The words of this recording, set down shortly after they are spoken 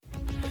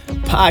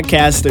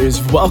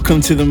podcasters, welcome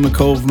to the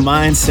McCove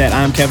Mindset.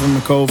 I'm Kevin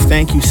McCove.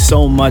 Thank you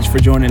so much for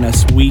joining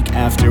us week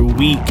after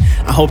week.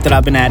 I hope that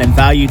I've been adding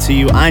value to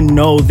you. I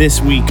know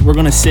this week we're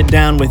going to sit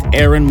down with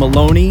Aaron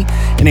Maloney,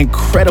 an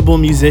incredible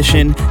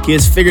musician. He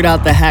has figured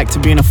out the hack to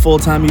being a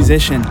full-time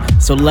musician.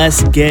 So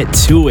let's get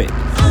to it.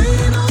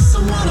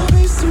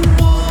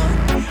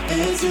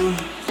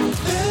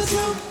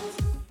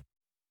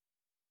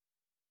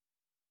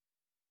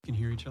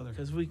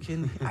 Because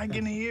I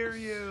can hear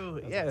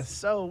you. Yeah,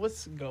 so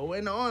what's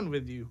going on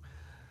with you?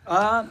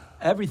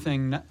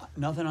 Everything.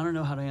 Nothing. I don't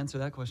know how to answer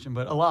that question,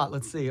 but a lot.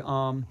 Let's see.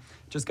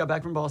 Just got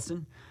back from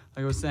Boston.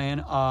 Like I was saying,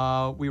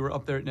 we were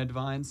up there at Ned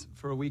Devine's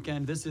for a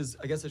weekend. This is,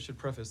 I guess I should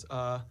preface,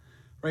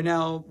 right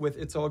now with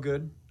It's All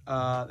Good.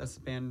 That's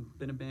been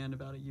a band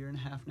about a year and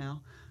a half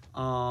now.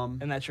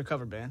 And that's your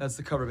cover band? That's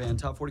the cover band,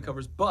 top 40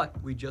 covers.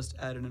 But we just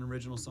added an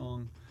original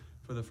song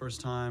for the first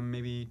time,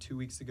 maybe 2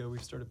 weeks ago.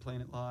 We've started playing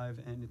it live,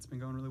 and it's been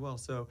going really well.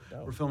 So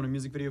We're filming a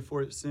music video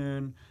for it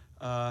soon.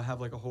 Have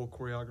like a whole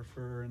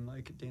choreographer and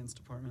like a dance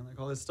department, like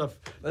all this stuff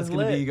that's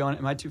going to be going.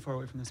 Am I too far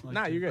away from this mic?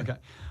 No, you're good. Okay.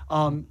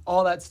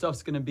 All that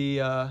stuff's going to be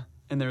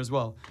in there as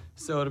well.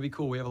 So it'll be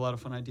cool. We have a lot of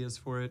fun ideas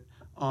for it.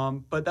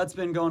 But that's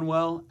been going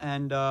well.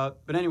 And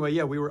but anyway,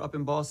 yeah, we were up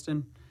in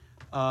Boston,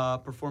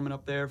 performing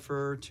up there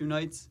for 2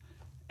 nights,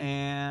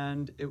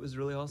 and it was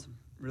really awesome.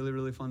 Really,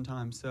 really fun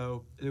time.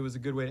 So it was a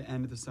good way to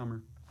end the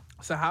summer.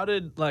 So how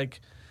did,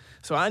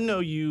 so I know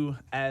you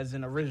as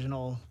an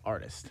original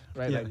artist,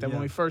 right? Yeah,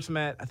 When we first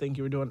met, I think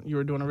you were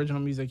doing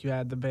original music. You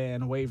had the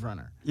band Wave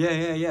Runner.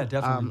 Yeah,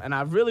 definitely. And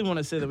I really want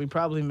to say that we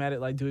probably met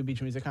at Dewey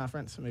Beach Music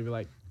Conference, maybe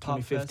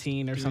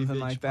 2015 or something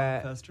like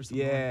that. Pop Fest or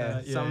something like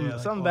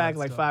that. Something back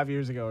 5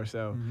 years ago or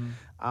so.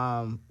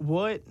 Mm-hmm.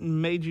 What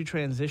made you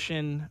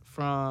transition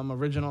from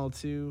original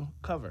to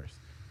covers?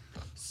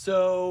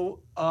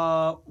 So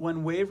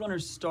when Wave Runner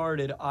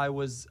started, I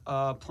was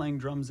playing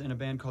drums in a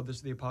band called This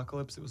Is the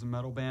Apocalypse. It was a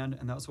metal band,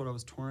 and that's what I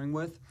was touring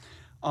with.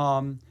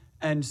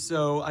 And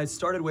so I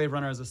started Wave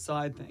Runner as a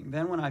side thing.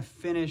 Then when I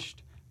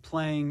finished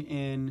playing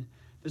in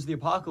This Is the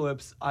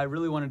Apocalypse, I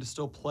really wanted to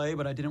still play,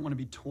 but I didn't want to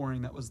be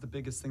touring. That was the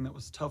biggest thing that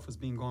was tough, was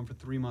being gone for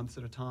 3 months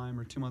at a time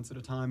or 2 months at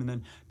a time, and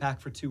then back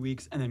for 2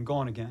 weeks, and then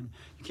gone again.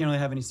 You can't really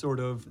have any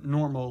sort of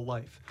normal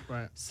life.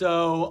 Right.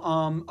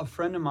 So a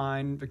friend of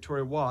mine,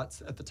 Victoria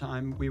Watts, at the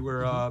time, we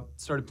were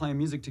started playing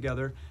music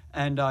together,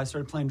 and I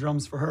started playing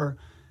drums for her.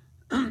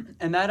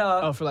 And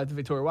that for the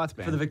Victoria Watts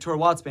band. For the Victoria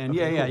Watts band.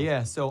 Okay,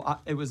 Yeah. So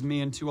it was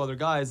me and 2 other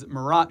guys,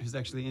 Marat, who's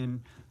actually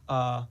in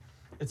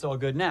It's All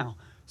Good Now.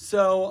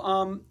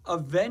 So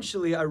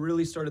eventually I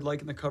really started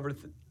liking the cover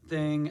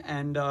thing,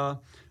 and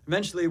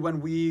eventually when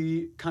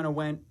we kind of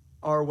went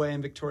our way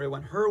and Victoria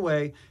went her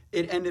way,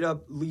 it ended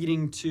up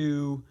leading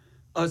to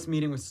us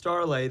meeting with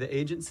Starleigh, the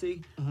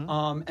agency,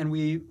 and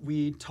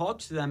we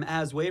talked to them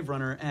as Wave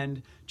Runner,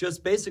 and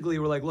just basically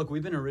were like, look,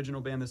 we've been an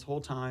original band this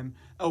whole time.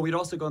 Oh, we'd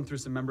also gone through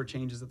some member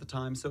changes at the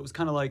time, so it was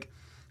kind of like,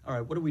 all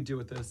right, what do we do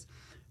with this?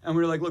 And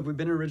we were like, look, we've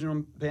been an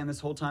original band this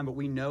whole time, but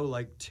we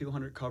know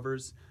 200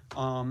 covers.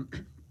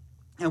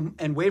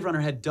 And Wave Runner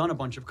had done a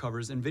bunch of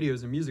covers and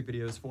videos and music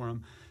videos for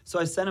him. So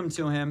I sent them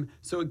to him.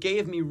 So it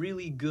gave me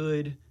really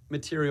good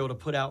material to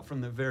put out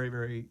from the very,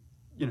 very,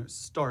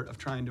 start of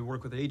trying to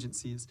work with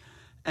agencies.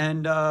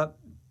 And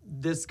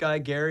this guy,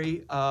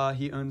 Gary,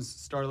 he owns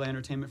Starleigh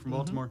Entertainment from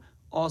Baltimore.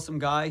 Awesome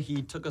guy.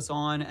 He took us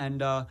on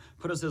and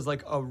put us as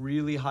a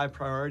really high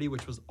priority,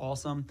 which was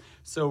awesome.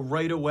 So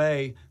right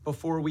away,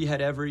 before we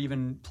had ever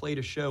even played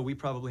a show, we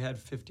probably had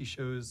 50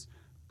 shows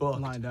booked.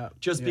 Lined up.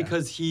 Just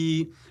because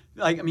he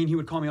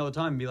would call me all the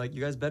time and be like,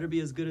 you guys better be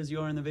as good as you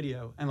are in the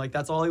video. And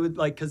that's all he would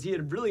because he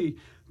had really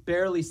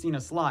barely seen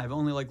us live,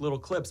 only little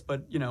clips.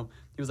 But,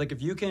 he was like,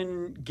 if you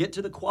can get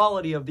to the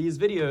quality of these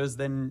videos,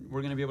 then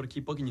we're going to be able to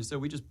keep booking you. So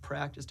we just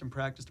practiced and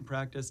practiced and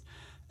practiced.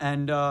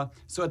 And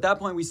so at that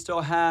point, we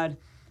still had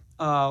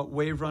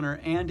Wave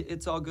Runner and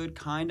It's All Good,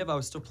 kind of. I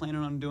was still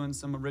planning on doing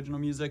some original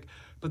music.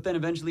 But then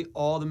eventually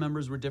all the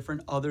members were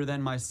different other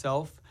than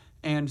myself.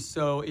 And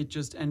so it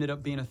just ended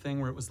up being a thing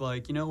where it was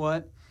like, you know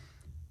what?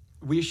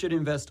 We should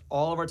invest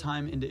all of our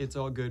time into It's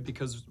All Good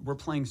because we're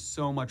playing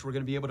so much. We're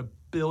going to be able to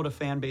build a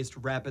fan base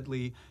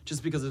rapidly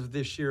just because of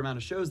this sheer amount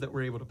of shows that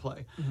we're able to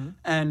play.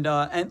 And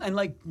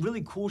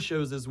really cool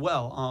shows as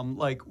well.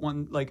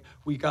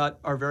 We got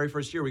our very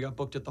first year, we got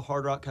booked at the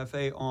Hard Rock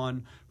Cafe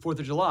on 4th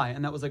of July.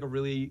 And that was a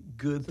really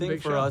good thing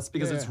for us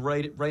because it's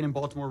right in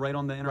Baltimore, right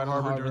on the Inner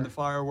Harbor during the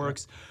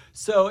fireworks. Yeah.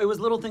 So it was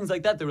little things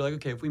like that. They were like,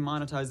 okay, if we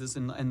monetize this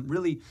and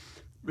really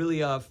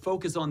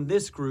focus on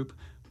this group,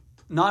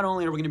 not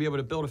only are we going to be able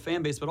to build a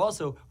fan base, but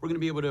also we're going to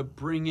be able to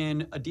bring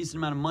in a decent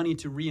amount of money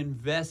to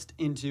reinvest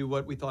into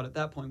what we thought at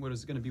that point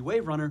was going to be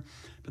Wave Runner.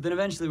 But then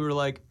eventually we were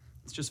like,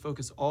 let's just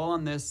focus all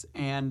on this.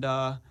 And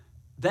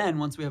then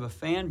once we have a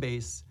fan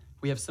base,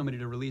 we have somebody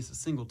to release a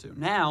single to.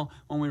 Now,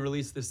 when we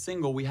release this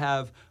single, we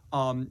have,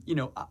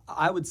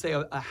 I would say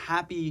a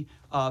happy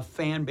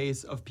fan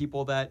base of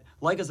people that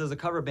like us as a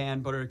cover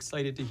band, but are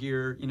excited to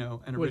hear, an original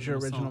song. What your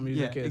original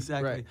music is.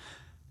 Exactly. Right.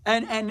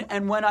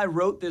 And when I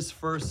wrote this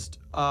first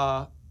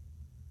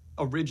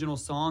original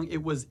song.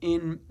 It was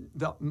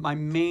my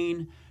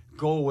main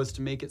goal was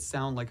to make it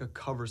sound like a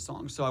cover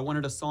song. So I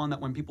wanted a song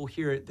that when people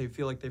hear it, they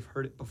feel like they've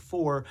heard it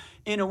before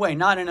in a way,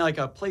 not in like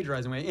a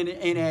plagiarizing way,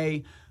 in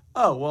a,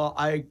 oh, well,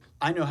 I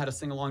know how to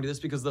sing along to this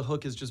because the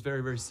hook is just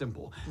very, very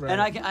simple. Right. And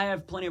I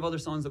have plenty of other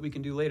songs that we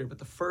can do later. But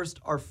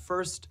our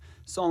first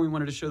song we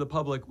wanted to show the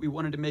public, we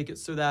wanted to make it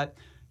so that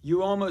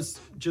you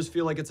almost just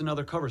feel like it's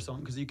another cover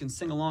song because you can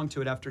sing along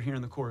to it after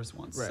hearing the chorus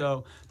once. Right.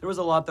 So there was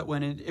a lot that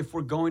went in. If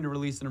we're going to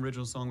release an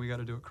original song, we got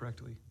to do it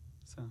correctly.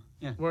 So,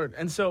 yeah. Word.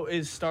 And so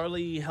is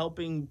Starleigh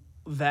helping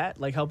that,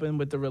 like helping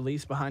with the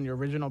release behind your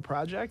original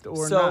project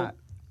or not?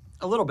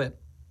 A little bit.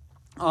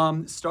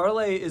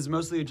 Starleigh is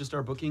mostly just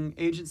our booking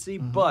agency,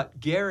 but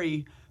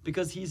Gary,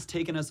 because he's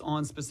taken us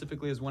on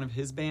specifically as one of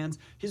his bands,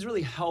 he's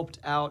really helped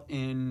out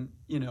in,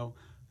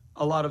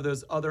 a lot of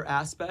those other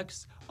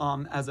aspects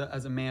as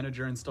a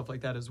manager and stuff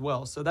like that as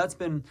well. So that's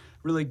been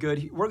really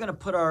good. We're going to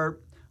put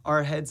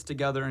our heads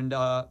together and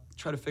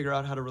try to figure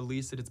out how to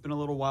release it. It's been a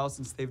little while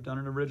since they've done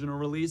an original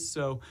release,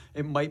 so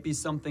it might be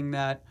something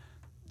that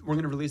we're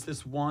going to release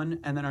this one,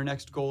 and then our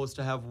next goal is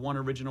to have one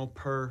original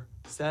per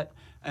set,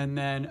 and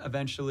then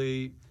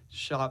eventually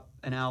shop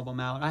an album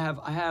out.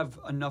 I have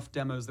enough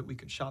demos that we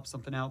could shop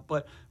something out,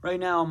 but right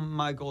now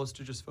my goal is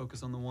to just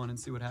focus on the one and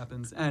see what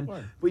happens. And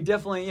we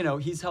definitely,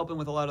 he's helping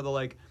with a lot of the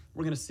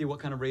we're going to see what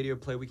kind of radio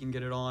play we can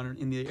get it on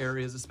in the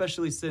areas,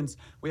 especially since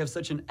we have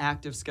such an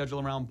active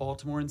schedule around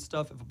Baltimore and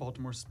stuff. If a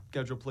Baltimore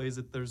schedule plays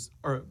it,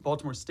 or a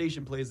Baltimore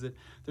station plays it,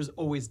 there's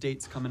always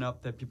dates coming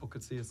up that people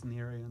could see us in the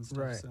area and stuff.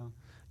 Right. So.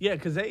 Yeah,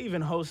 because they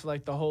even host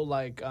the whole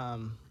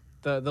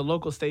the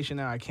local station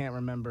now. I can't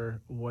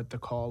remember what the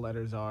call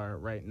letters are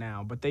right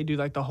now, but they do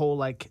the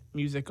whole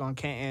music on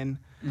Canton,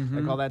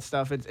 all that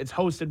stuff. It's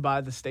hosted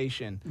by the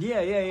station.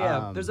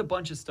 Yeah. There's a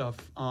bunch of stuff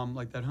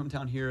like that,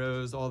 Hometown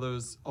Heroes, all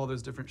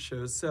those different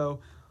shows. So,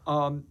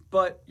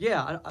 but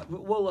yeah,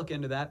 we'll look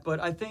into that. But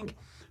I think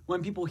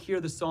when people hear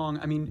the song,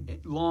 I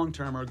mean, long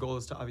term, our goal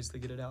is to obviously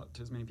get it out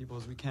to as many people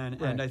as we can,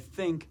 right. And I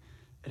think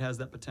it has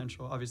that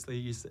potential. Obviously,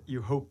 you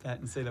hope that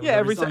and say that. Yeah,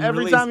 every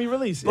time you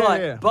release.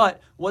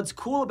 But what's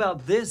cool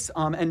about this,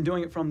 and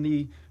doing it from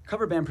the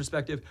cover band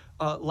perspective,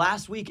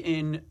 last week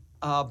in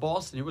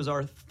Boston, it was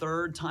our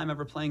third time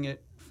ever playing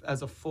it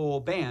as a full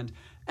band,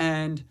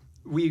 and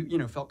we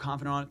felt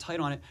confident on it, tight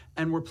on it,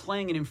 and we're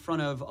playing it in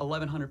front of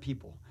 1,100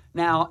 people.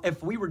 Now,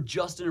 if we were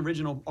just an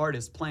original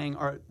artist playing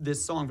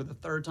this song for the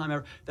third time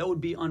ever, that would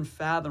be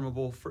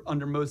unfathomable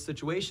under most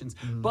situations.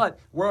 But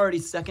we're already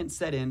second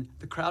set in.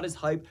 The crowd is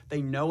hyped.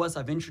 They know us.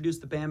 I've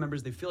introduced the band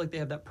members. They feel like they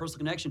have that personal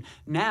connection.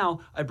 Now,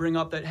 I bring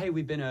up that, hey,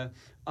 we've been a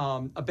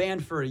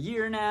band for a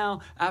year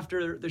now.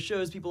 After the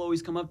shows, people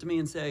always come up to me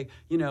and say,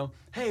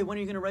 hey, when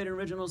are you going to write an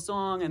original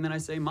song? And then I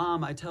say,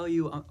 Mom, I tell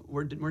you,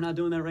 we're not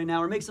doing that right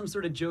now. Or make some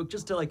sort of joke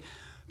just to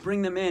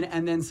bring them in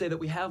and then say that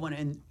we have one,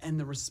 and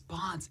the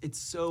response, it's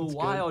so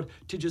wild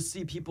to just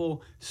see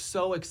people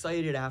so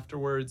excited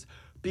afterwards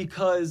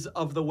because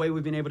of the way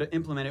we've been able to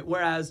implement it.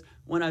 Whereas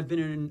when I've been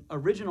an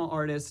original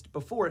artist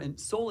before, and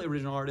solely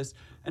original artist,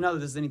 and not that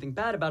there's anything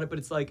bad about it, but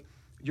it's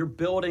you're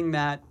building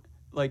that,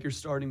 you're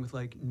starting with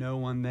no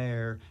one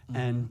there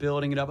and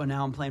building it up, and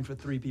now I'm playing for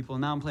 3 people,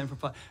 and now I'm playing for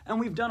 5.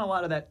 And we've done a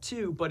lot of that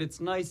too, but it's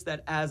nice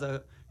that as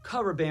a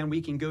cover band,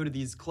 we can go to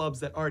these clubs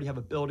that already have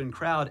a built-in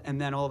crowd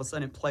and then all of a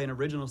sudden play an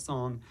original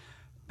song.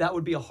 That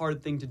would be a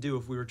hard thing to do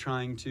if we were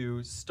trying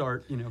to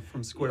start,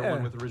 from square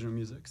one with original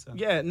music. So.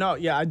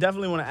 I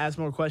definitely want to ask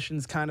more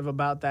questions kind of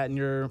about that and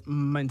your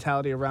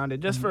mentality around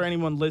it. Just for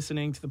anyone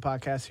listening to the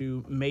podcast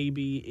who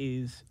maybe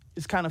is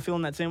kind of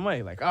feeling that same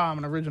way. I'm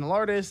an original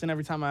artist, and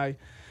every time I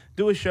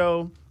do a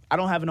show, I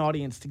don't have an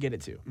audience to get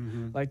it to.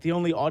 The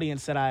only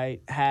audience that I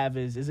have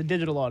is a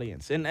digital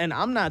audience. And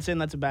I'm not saying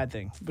that's a bad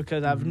thing,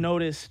 because I've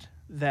noticed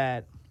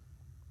that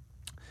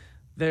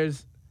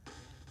there's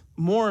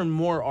more and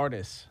more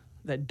artists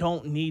that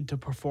don't need to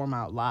perform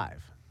out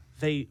live.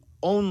 They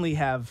only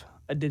have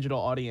a digital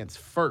audience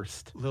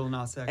first. Lil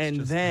Nas X and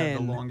just then,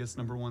 had the longest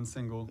 #1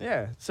 single.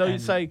 Yeah, so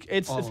it's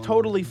it's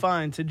totally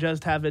fine to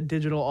just have a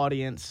digital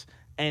audience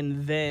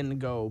and then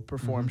go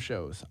perform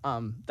shows.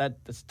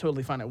 That's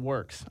totally fine. It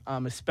works,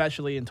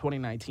 especially in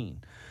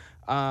 2019.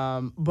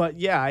 But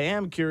yeah, I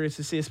am curious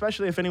to see,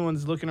 especially if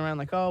anyone's looking around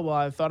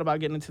I've thought about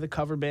getting into the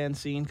cover band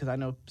scene, because I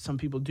know some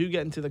people do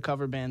get into the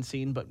cover band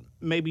scene, but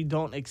maybe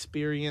don't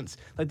experience,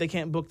 they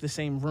can't book the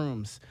same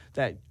rooms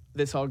that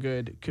This All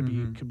Good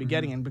could be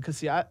getting in. Because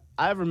see,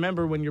 I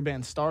remember when your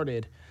band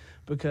started,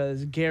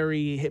 because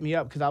Gary hit me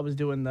up because I was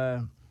doing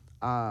the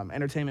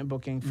entertainment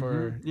booking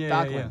for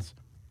Docklands.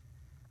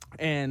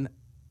 And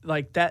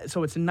that,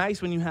 so it's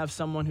nice when you have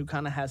someone who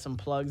kind of has some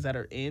plugs that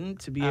are in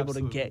to be able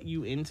to get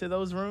you into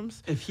those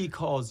rooms. If he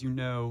calls, it's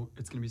going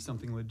to be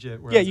something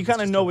legit. Yeah, you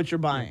kind of know what you're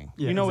buying.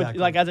 Yeah, you know,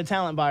 exactly. as a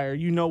talent buyer,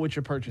 you know what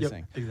you're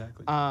purchasing. Yep,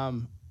 exactly.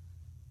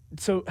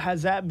 So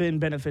has that been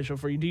beneficial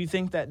for you? Do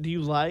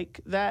you like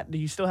that? Do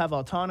you still have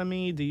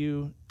autonomy?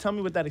 Tell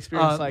me what that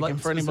experience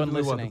and for anyone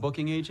listening. What, the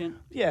booking agent?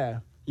 Yeah.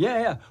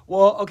 Yeah.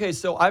 Well, okay,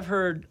 so I've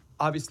heard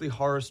obviously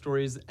horror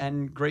stories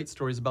and great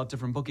stories about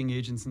different booking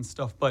agents and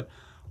stuff, but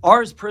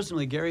Ours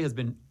personally, Gary has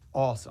been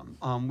awesome.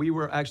 We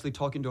were actually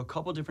talking to a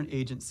couple different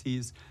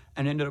agencies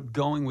and ended up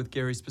going with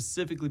Gary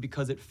specifically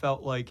because it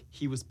felt like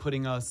he was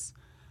putting us.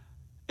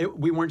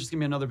 We weren't just going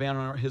to be another band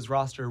on his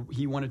roster.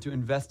 He wanted to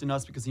invest in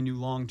us because he knew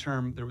long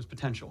term there was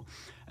potential.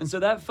 And so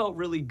that felt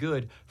really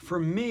good. For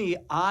me,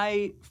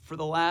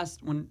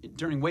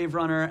 during Wave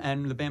Runner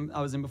and the band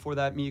I was in before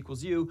that, Me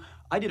Equals You,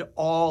 I did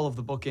all of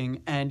the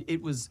booking, and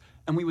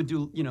we would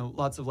do,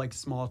 lots of like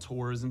small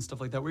tours and stuff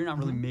like that. We're not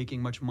really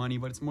making much money,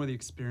 but it's more the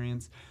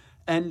experience.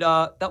 And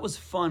that was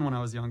fun when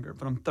I was younger,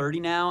 but I'm 30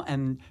 now,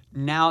 and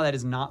now that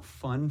is not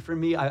fun for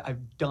me.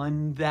 I've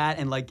done that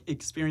and like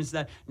experienced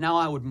that. Now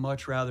I would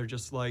much rather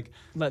just like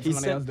let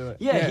somebody else do it.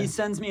 Yeah, he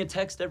sends me a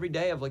text every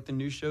day of like the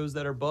new shows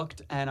that are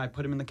booked, and I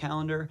put him in the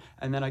calendar,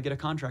 and then I get a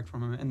contract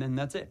from him, and then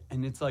that's it.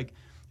 And it's like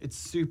it's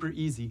super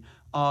easy.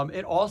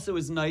 It also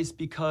is nice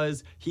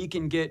because he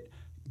can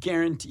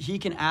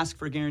ask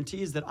for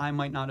guarantees that I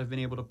might not have been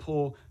able to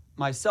pull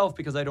myself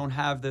because I don't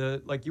have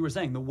the, like you were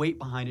saying, the weight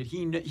behind it.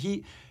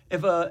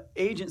 If a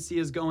agency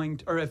is going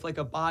to, or if like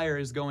a buyer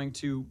is going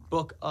to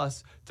book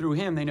us through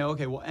him, they know,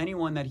 okay, well,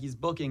 anyone that he's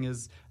booking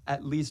is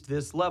at least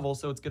this level,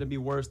 so it's going to be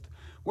worth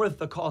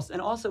the cost.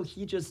 And also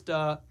he just,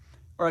 or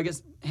I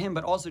guess him,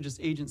 but also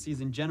just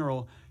agencies in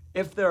general,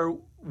 if they're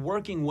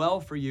working well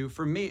for you,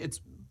 for me,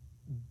 it's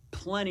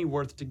plenty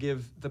worth to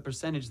give the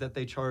percentage that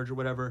they charge or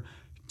whatever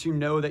to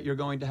know that you're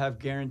going to have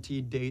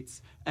guaranteed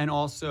dates and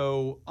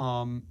also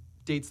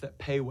dates that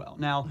pay well.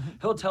 Now,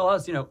 he'll tell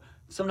us,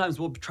 sometimes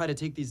we'll try to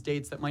take these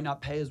dates that might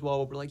not pay as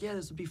well. We're like, yeah,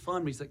 this would be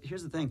fun. But he's like,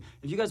 here's the thing.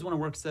 If you guys want to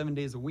work 7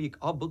 days a week,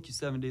 I'll book you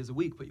 7 days a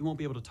week, but you won't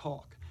be able to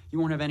talk. You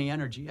won't have any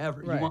energy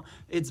ever. Right.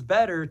 It's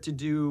better to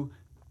do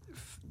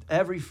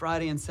every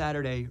Friday and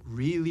Saturday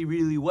really,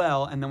 really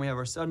well, and then we have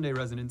our Sunday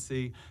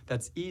residency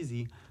that's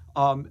easy,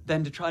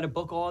 than to try to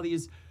book all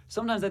these.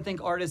 Sometimes I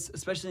think artists,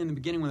 especially in the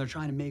beginning when they're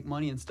trying to make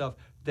money and stuff,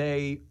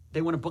 they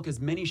want to book as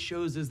many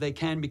shows as they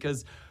can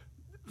because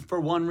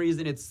for one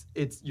reason, it's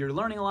you're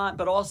learning a lot,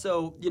 but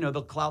also,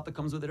 the clout that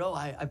comes with it. Oh,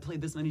 I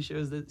played this many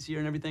shows this year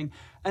and everything.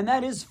 And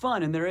that is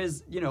fun. And there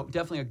is,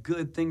 definitely a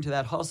good thing to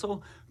that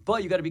hustle.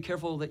 But you got to be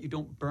careful that you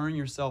don't burn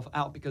yourself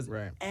out because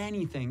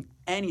anything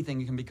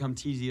can become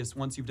tedious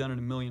once you've done it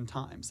a million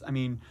times. I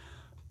mean,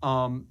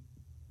 I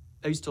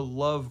used to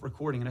love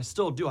recording, and I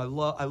still do. I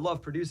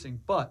love producing,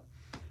 but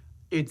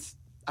I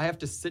have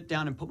to sit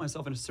down and put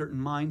myself in a certain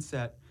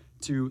mindset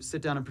to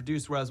sit down and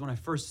produce. Whereas when I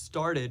first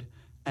started,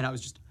 and I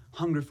was just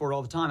hungry for it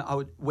all the time, I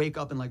would wake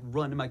up and like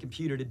run to my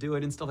computer to do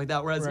it and stuff like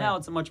that. Whereas now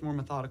it's a much more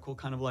methodical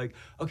kind of like,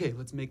 okay,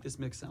 let's make this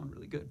mix sound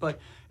really good. But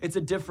it's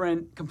a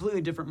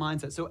completely different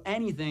mindset. So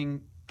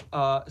anything,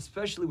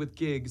 especially with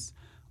gigs,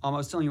 I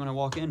was telling you when I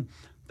walk in,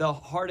 the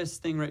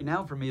hardest thing right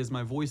now for me is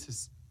my voice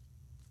is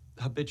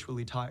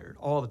habitually tired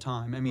all the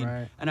time. I mean,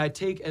 and I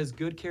take as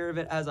good care of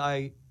it as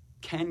I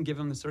can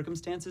given the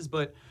circumstances.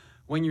 But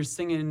when you're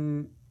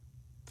singing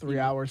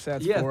 3-hour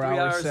sets,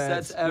 4-hour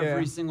sets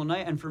every single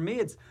night. And for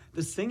me,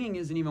 the singing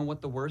isn't even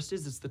what the worst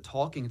is. It's the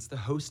talking. It's the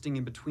hosting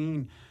in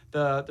between,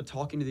 the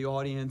talking to the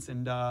audience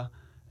and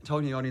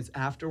talking to the audience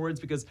afterwards.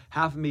 Because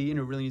half of me,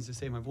 really needs to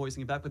save my voice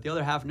and get back. But the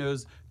other half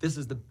knows this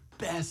is the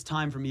best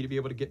time for me to be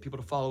able to get people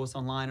to follow us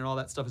online and all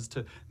that stuff is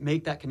to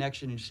make that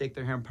connection and shake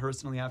their hand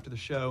personally after the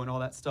show and all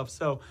that stuff.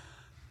 So,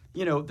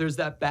 there's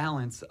that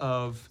balance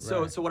of,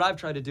 so what I've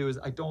tried to do is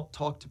I don't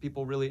talk to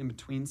people really in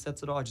between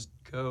sets at all. I just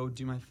go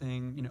do my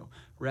thing,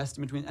 rest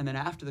in between. And then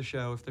after the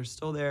show, if they're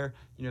still there,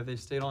 if they've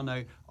stayed all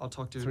night, I'll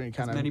talk to as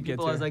many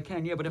people as I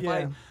can. Yeah, but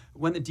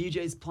when the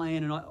DJ's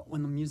playing and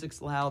when the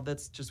music's loud,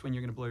 that's just when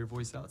you're going to blow your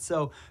voice out.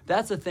 So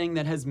that's a thing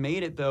that has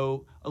made it,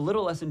 though, a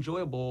little less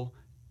enjoyable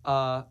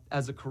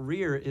as a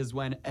career is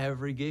when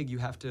every gig you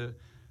have to,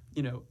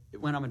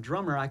 when I'm a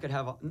drummer, I could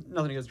have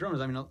nothing against drummers.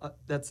 I mean,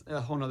 that's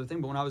a whole other thing.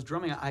 But when I was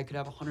drumming, I could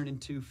have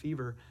 102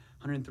 fever,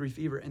 103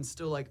 fever, and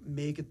still like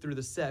make it through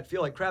the set.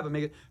 Feel like crap, but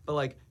make it. But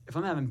like if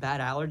I'm having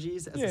bad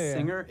allergies as a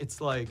singer, it's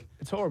like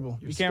it's horrible.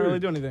 You can't screwed. Really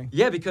do anything.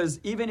 Yeah, because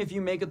even if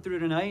you make it through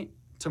tonight,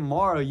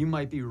 tomorrow you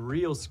might be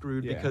real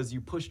screwed because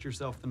you pushed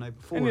yourself the night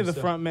before. And you're the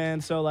front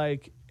man, so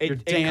like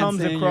it comes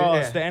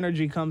across. The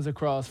energy comes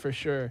across for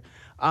sure.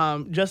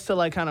 Just to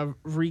like kind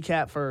of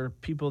recap for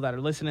people that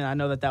are listening, I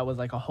know that was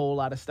like a whole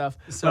lot of stuff.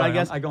 Sorry, but I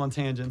guess I go on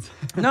tangents.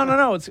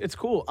 No, it's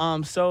cool.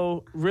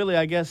 So really,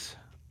 I guess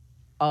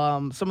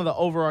some of the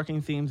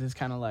overarching themes is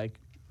kind of like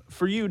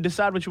for you,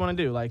 decide what you want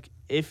to do. Like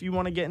if you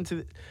want to get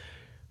into,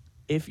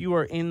 if you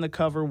are in the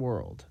cover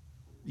world,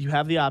 you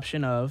have the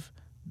option of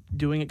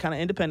doing it kind of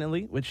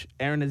independently, which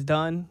Aaron has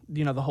done.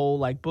 The whole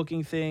like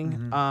booking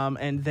thing,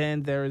 and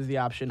then there is the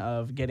option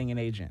of getting an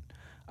agent,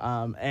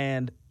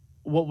 and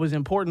what was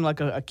important, like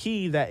a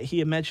key that he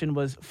had mentioned,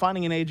 was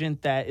finding an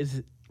agent that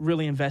is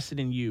really invested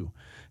in you.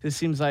 It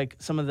seems like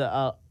some of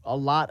the a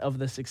lot of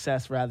the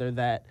success, rather,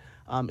 that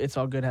It's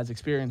All Good has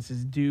experienced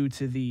is due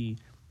to the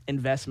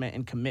investment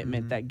and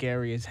commitment that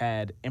Gary has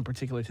had, in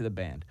particular to the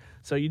band.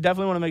 So you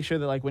definitely want to make sure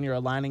that like when you're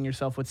aligning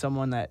yourself with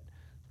someone that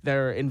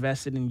they're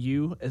invested in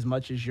you as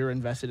much as you're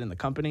invested in the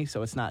company.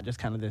 So it's not just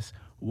kind of this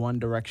one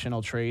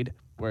directional trade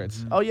where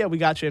it's, oh yeah, we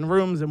got you in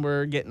rooms and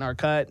we're getting our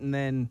cut, and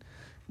then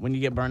when you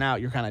get burnt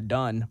out, you're kind of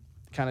done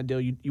kind of deal.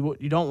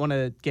 You don't want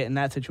to get in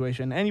that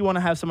situation, and you want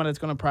to have someone that's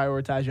going to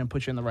prioritize you and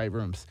put you in the right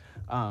rooms.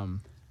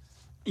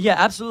 Yeah,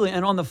 absolutely.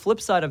 And on the flip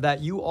side of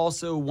that, you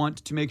also want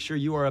to make sure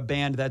you are a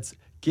band that's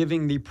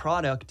giving the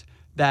product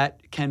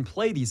that can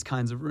play these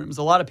kinds of rooms.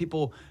 A lot of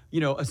people,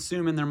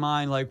 assume in their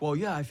mind like, well,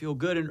 yeah, I feel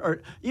good.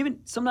 Or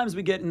even sometimes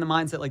we get in the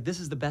mindset like, this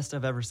is the best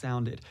I've ever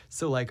sounded.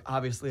 So like,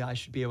 obviously I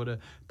should be able to,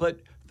 but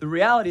the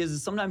reality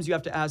is sometimes you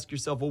have to ask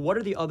yourself, well, what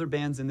are the other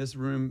bands in this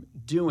room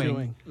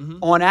doing?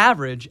 On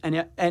average?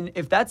 And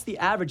if that's the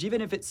average,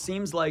 even if it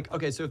seems like,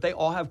 okay, so if they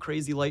all have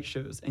crazy light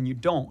shows and you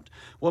don't,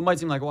 well, it might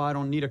seem like, well, I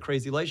don't need a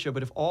crazy light show.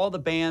 But if all the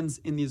bands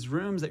in these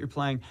rooms that you're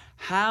playing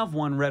have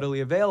one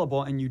readily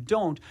available and you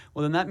don't,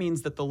 well, then that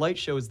means that the light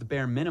show is the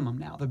bare minimum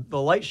now. The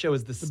light show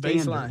is the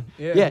standard. Baseline.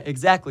 Yeah,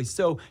 exactly.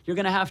 So you're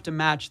going to have to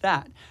match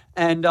that.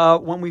 And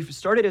when we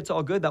started It's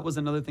All Good, that was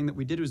another thing that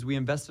we did, was we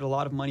invested a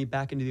lot of money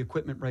back into the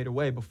equipment right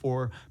away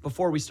before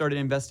we started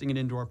investing it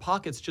into our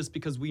pockets, just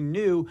because we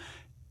knew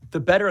the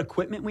better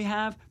equipment we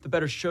have, the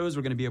better shows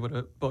we're going to be able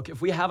to book.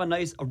 If we have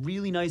a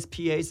really nice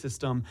PA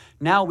system,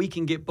 now we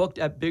can get booked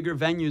at bigger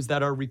venues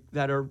that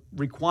are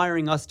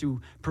requiring us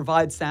to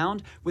provide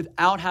sound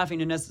without having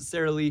to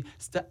necessarily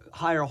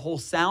hire a whole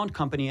sound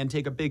company and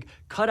take a big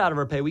cut out of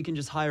our pay. We can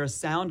just hire a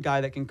sound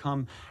guy that can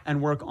come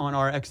and work on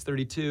our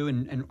X32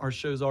 and our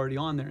show's already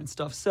on there and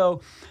stuff.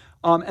 So.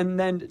 And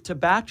then to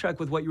backtrack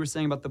with what you were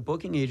saying about the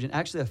booking agent,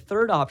 actually a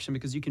third option,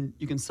 because you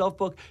can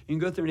self-book, you can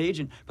go through an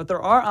agent, but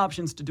there are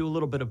options to do a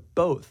little bit of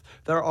both.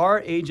 There are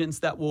agents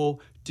that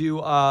will do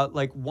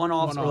like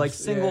one-offs or like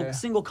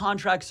single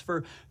contracts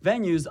for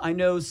venues. I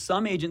know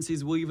some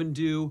agencies will even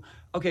do,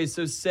 okay,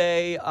 so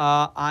say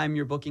I'm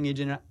your booking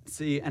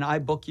agency and I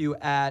book you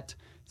at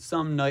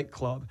some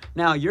nightclub.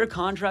 Now, your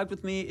contract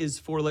with me is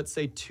for, let's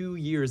say, 2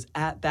 years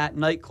at that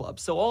nightclub.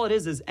 So all it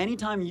is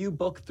anytime you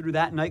book through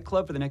that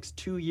nightclub for the next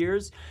 2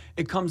 years,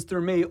 it comes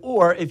through me.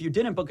 Or if you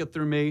didn't book it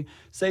through me,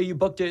 say you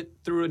booked it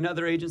through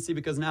another agency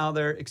because now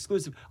they're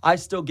exclusive, I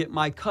still get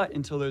my cut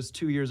until those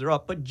 2 years are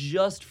up, but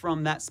just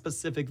from that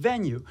specific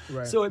venue.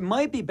 Right. So it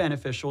might be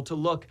beneficial to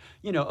look,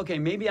 okay,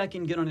 maybe I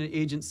can get on an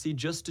agency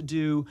just to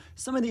do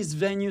some of these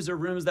venues or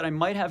rooms that I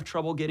might have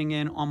trouble getting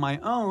in on my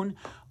own,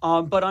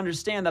 but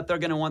understand that they're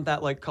going to want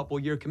that like couple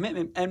year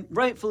commitment, and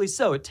rightfully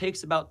so. It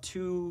takes about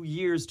 2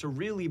 years to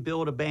really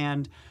build a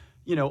band,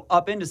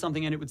 up into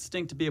something, and it would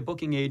stink to be a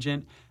booking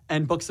agent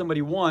and book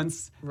somebody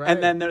once,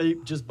 and then they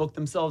just book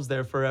themselves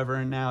there forever,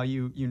 and now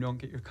you don't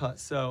get your cut.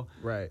 So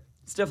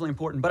it's definitely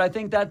important. But I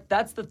think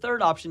that's the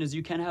third option, is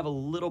you can have a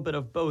little bit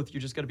of both. You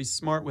just got to be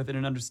smart with it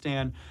and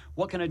understand,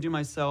 what can I do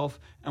myself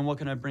and what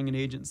can I bring an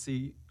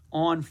agency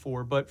on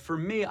for. But for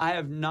me, I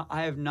have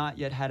not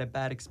yet had a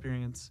bad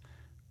experience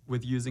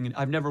with using it.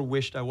 I've never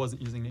wished I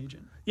wasn't using an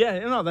agent. Yeah,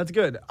 no, that's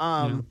good.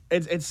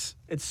 It's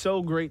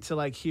so great to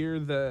like hear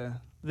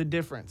the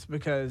difference,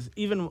 because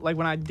even like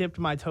when I dipped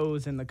my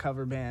toes in the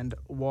cover band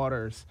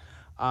waters,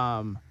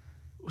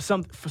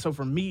 so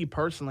for me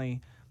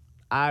personally,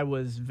 I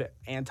was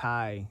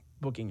anti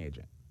booking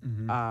agent.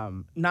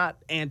 Not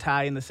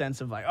anti in the sense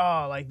of like,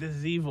 oh, like this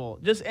is evil.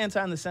 Just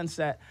anti in the sense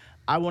that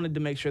I wanted to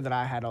make sure that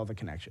I had all the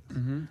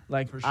connections.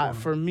 Like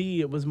for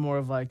me, it was more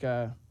of like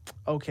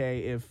okay,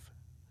 if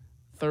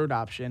third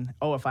option,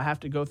 if I have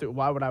to go through,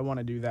 why would I want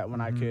to do that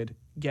when I could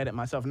get it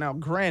myself? Now,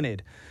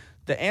 granted,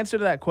 the answer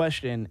to that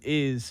question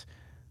is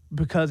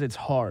because it's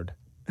hard.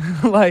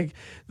 Like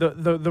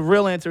the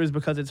real answer is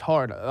because it's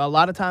hard. A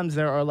lot of times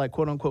there are like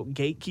quote unquote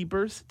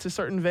gatekeepers to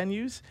certain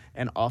venues,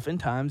 and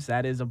oftentimes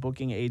that is a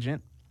booking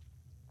agent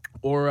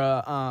or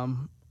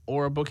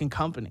a booking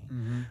company.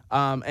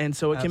 And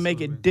so it can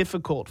make it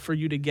difficult for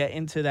you to get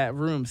into that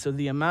room. So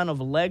the amount of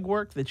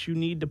legwork that you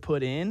need to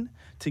put in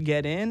to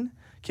get in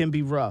can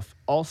be rough.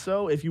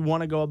 Also, if you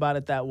want to go about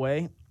it that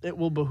way, it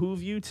will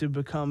behoove you to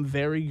become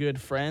very good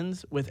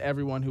friends with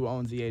everyone who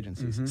owns the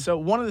agencies. So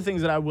one of the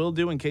things that I will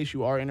do, in case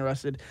you are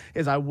interested,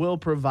 is I will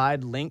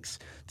provide links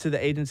to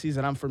the agencies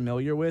that I'm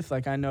familiar with.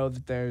 Like I know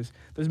that there's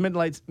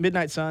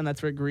Midnight Sun,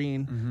 that's Rick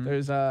Green.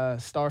 There's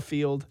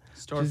Starfield,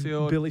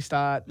 Billy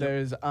Stott.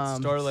 There's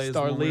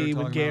Starleigh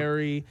with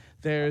Gary.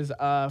 There's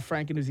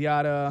Frank and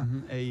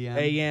Uziata,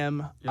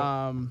 AEM.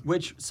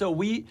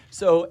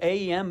 So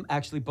AEM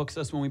actually books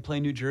us when we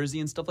play New Jersey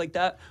and stuff like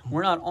that.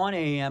 We're not on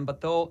AEM,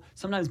 but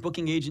sometimes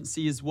booking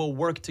agencies will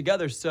work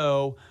together.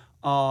 So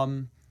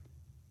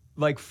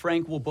like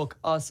Frank will book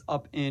us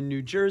up in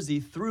New Jersey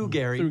through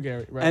Gary.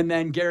 Right. And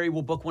then Gary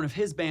will book one of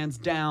his bands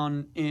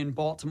down in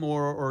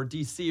Baltimore or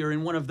DC or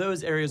in one of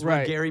those areas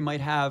where Gary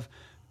might have,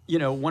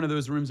 one of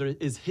those rooms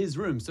is his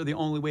room. So the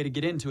only way to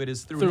get into it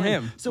is through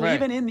him. So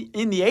even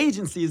in the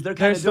agencies, they're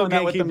kind of doing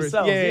that with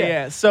themselves.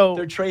 Yeah. So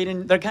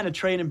they're kind of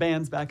trading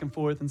bands back and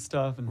forth and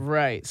stuff.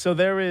 Right. So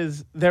there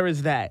is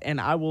that, and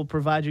I will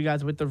provide you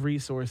guys with the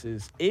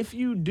resources. If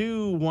you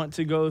do want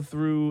to go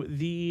through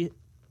the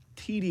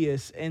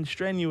tedious and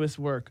strenuous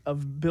work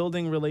of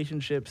building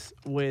relationships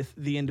with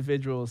the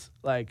individuals.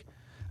 Like,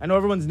 I know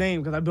everyone's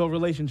name because I built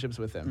relationships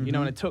with them, you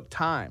know, and it took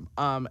time.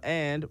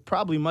 And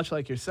probably much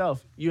like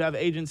yourself, you have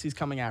agencies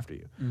coming after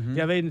you.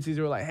 You have agencies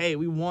who are like, hey,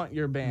 we want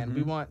your band.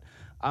 We want,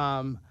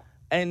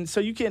 and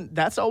so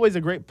that's always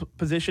a great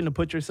position to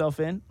put yourself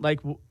in. Like,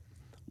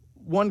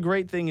 one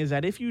great thing is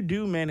that if you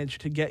do manage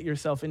to get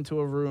yourself into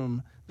a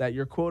room that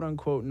you're quote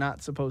unquote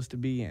not supposed to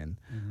be in,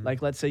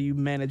 like let's say you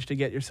manage to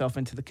get yourself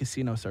into the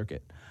casino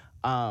circuit,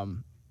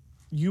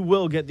 you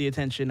will get the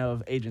attention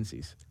of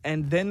agencies,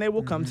 and then they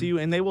will come to you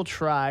and they will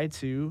try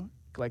to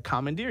like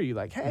commandeer you,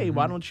 like, hey,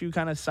 why don't you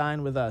kind of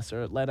sign with us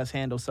or let us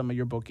handle some of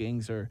your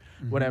bookings or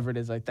whatever it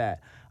is like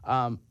that.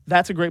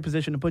 That's a great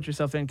position to put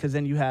yourself in because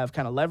then you have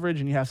kind of leverage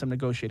and you have some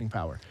negotiating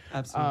power.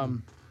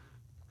 Absolutely.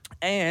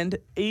 And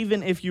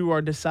even if you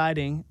are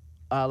deciding,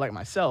 like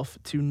myself,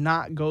 to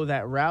not go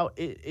that route,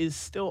 it is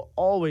still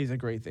always a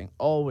great thing,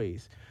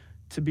 always,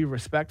 to be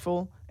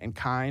respectful and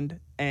kind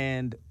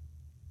and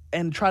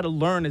try to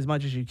learn as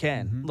much as you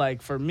can.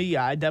 Like, for me,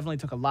 I definitely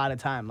took a lot of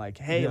time. Like,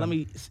 hey, let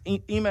me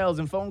emails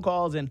and phone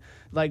calls and,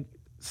 like,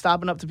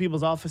 stopping up to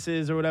people's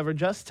offices or whatever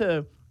just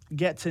to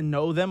get to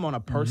know them on a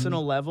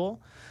personal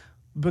level.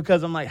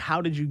 Because I'm like, how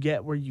did you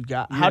get where you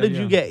got? How did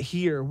you get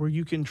here where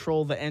you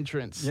control the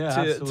entrance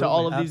to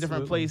all of these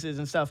different places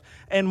and stuff?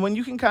 And when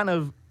you can kind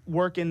of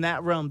work in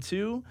that realm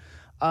too,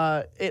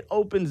 it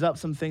opens up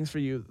some things for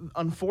you.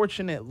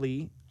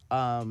 Unfortunately,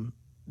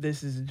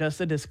 this is just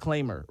a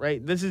disclaimer,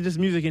 right? This is just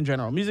music in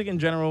general. Music in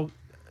general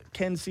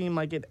can seem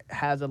like it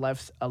has a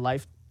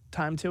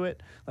lifetime to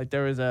it. Like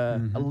there is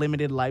a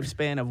limited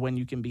lifespan of when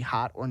you can be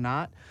hot or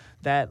not.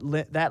 That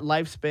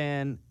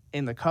lifespan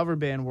in the cover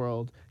band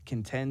world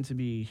can tend to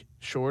be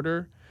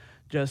shorter,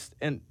 just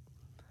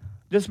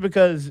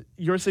because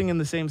you're singing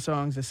the same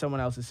songs as someone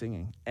else is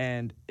singing.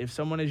 And if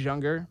someone is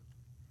younger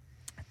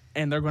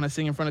and they're going to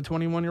sing in front of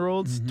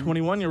 21-year-olds,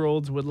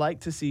 21-year-olds would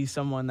like to see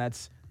someone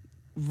that's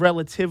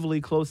relatively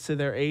close to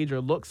their age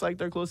or looks like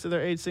they're close to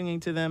their age singing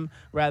to them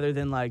rather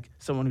than like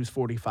someone who's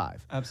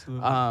 45.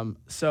 Absolutely.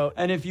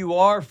 And if you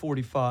are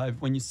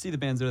 45, when you see the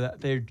bands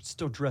they're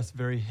still dressed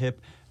very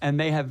hip, and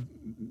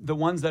the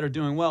ones that are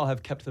doing well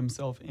have kept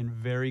themselves in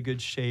very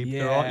good shape.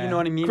 Yeah. All, you know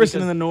what I mean?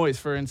 Kristen and the Noise,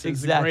 for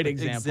instance, is a great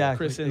example. Exactly,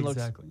 Kristen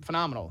looks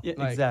phenomenal. Yeah,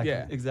 like,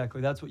 exactly.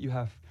 That's what you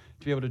have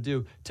to be able to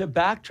do. To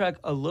backtrack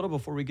a little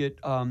before we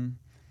get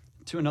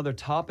to another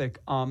topic,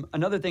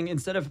 another thing,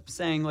 instead of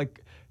saying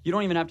like, you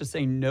don't even have to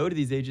say no to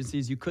these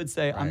agencies. You could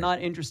say, I'm not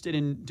interested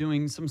in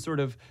doing some sort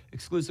of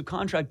exclusive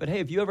contract, but hey,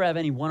 if you ever have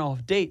any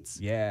one-off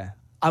dates,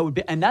 I would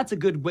be, and that's a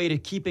good way to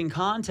keep in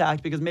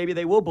contact because maybe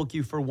they will book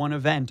you for one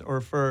event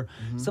or for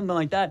something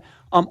like that.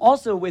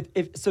 Also,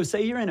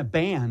 say you're in a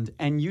band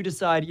and you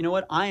decide, you know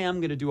what, I am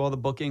going to do all the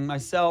booking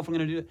myself. I'm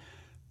going to do it.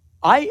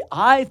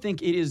 I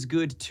think it is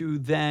good to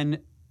then.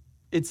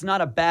 It's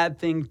not a bad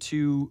thing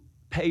to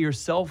pay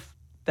yourself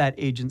that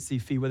agency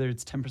fee, whether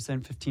it's 10%,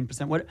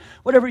 15%,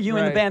 whatever you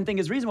and the band think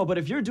is reasonable. But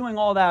if you're doing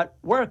all that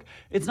work,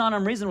 it's not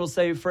unreasonable to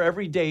say for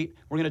every date,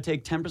 we're going to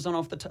take 10%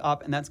 off the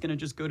top, and that's going to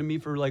just go to me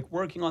for like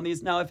working on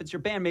these. Now, if it's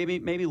your band,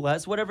 maybe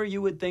less, whatever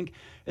you would think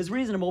is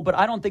reasonable. But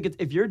I don't think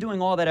if you're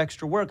doing all that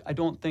extra work, I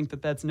don't think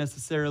that that's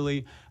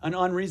necessarily an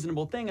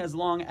unreasonable thing as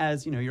long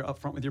as, you know, you're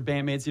upfront with your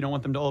bandmates. You don't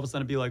want them to all of a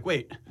sudden be like,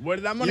 wait, where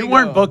did that money go? You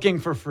weren't booking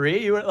for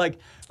free. You were like,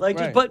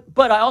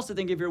 but I also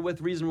think if you're with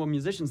reasonable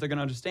musicians, they're going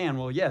to understand,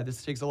 well, yeah,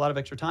 this takes a lot of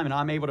extra time, and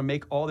I'm able to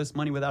make all this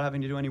money without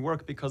having to do any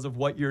work because of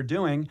what you're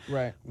doing.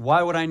 Right.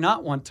 Why would I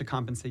not want to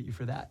compensate you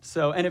for that?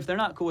 So, and if they're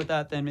not cool with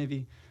that, then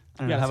maybe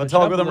I don't know, have a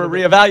talk with them or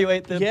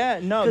reevaluate them. Yeah,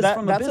 no,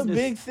 that's a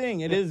big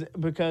thing. It is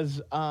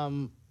because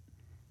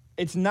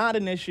it's not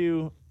an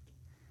issue.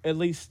 At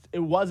least it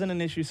wasn't an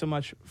issue so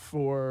much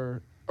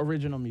for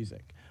original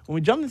music. When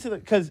we jumped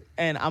into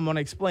and I'm going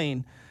to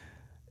explain,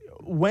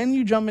 when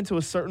you jump into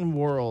a certain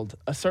world,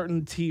 a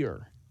certain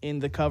tier in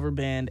the cover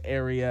band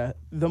area,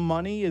 the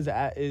money is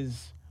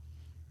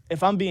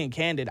if I'm being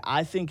candid,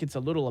 I think it's a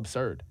little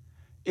absurd.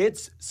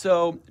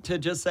 So to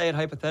just say it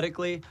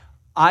hypothetically,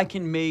 I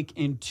can make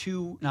in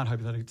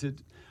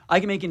I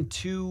can make in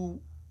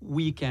 2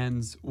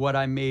 weekends what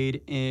I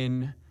made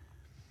in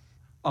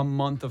a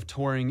month of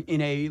touring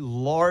in a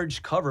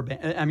large cover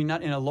band. I mean,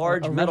 not in a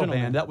large metal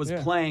band that was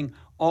playing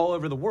all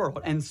over the world.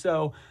 And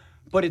so,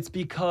 but it's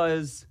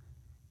because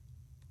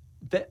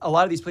a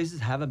lot of these places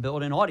have a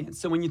built-in audience.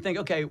 So when you think,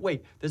 okay,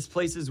 wait, this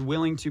place is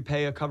willing to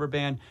pay a cover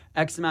band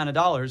X amount of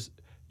dollars,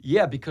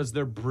 yeah, because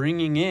they're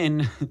bringing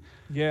in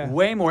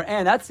way more.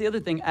 And that's the other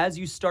thing. As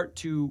you start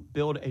to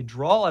build a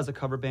draw as a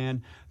cover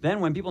band, then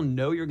when people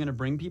know you're going to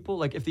bring people,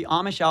 like if the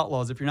Amish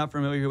Outlaws, if you're not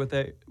familiar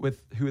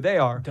with who they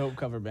are. Dope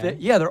cover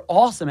band. They're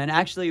awesome. And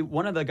actually,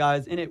 one of the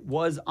guys in it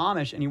was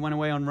Amish, and he went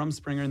away on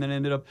Rumspringer and then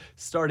ended up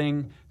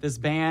starting this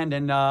band,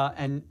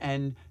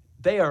 and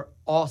they are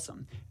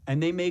awesome.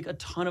 And they make a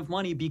ton of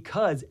money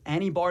because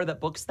any bar that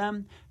books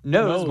them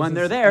knows when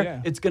they're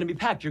there, it's going to be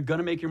packed. You're going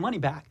to make your money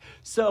back.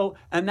 So,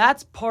 and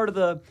that's part of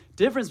the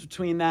difference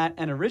between that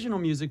and original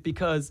music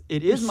because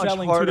it is much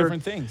harder. Selling 2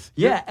 different things.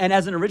 Yeah, and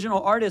as an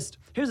original artist,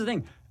 here's the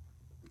thing.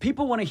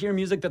 people want to hear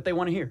music that they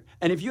want to hear.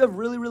 And if you have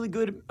really, really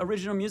good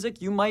original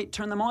music, you might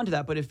turn them on to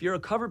that. But if you're a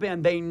cover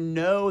band, they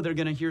know they're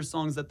going to hear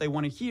songs that they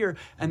want to hear,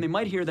 and they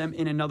might hear them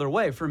in another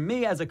way. For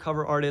me, as a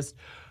cover artist,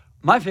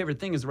 my favorite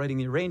thing is writing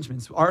the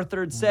arrangements. Our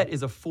third set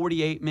is a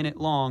 48-minute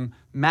long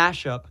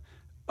mashup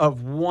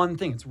of one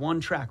thing. It's one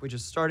track. We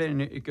just start it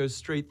and it goes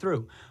straight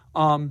through.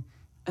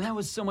 And that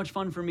was so much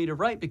fun for me to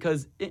write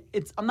because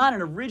I'm not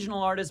an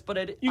original artist,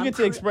 but you get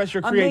to express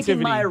your creativity. I'm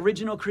making my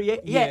original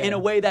in a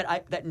way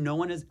that no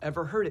one has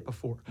ever heard it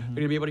before. You're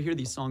gonna be able to hear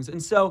these songs,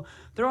 and so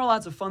there are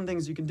lots of fun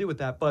things you can do with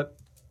that. But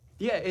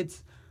yeah,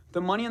 it's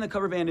the money in the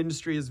cover band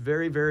industry is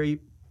very,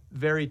 very,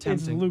 very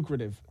tempting. It's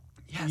lucrative.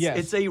 Yes,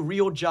 it's a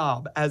real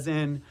job, as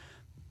in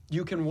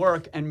you can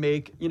work and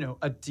make,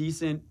 a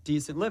decent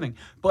living.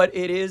 But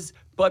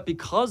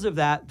because of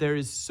that, there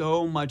is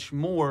so much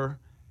more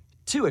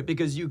to it,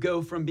 because you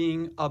go from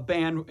being a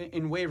band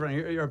in Wave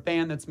Runner, you're a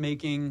band that's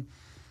making,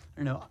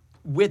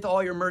 with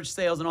all your merch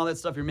sales and all that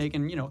stuff, you're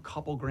making, a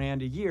couple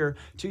grand a year,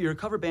 to your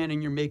cover band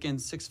and you're making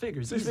six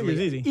figures. Six figures,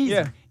 easy.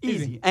 Yeah,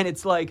 easy. And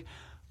it's like,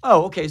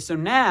 oh, okay, so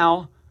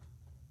now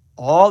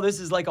all this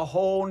is like a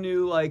whole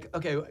new, like,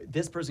 okay,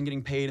 this person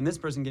getting paid and this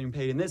person getting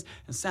paid and this,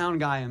 and sound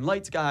guy and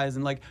lights guys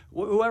and like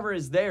whoever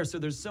is there. So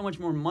there's so much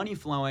more money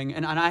flowing,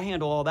 and I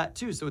handle all that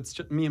too. So it's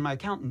just me and my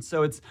accountant.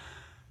 So it's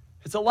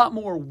a lot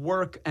more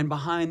work and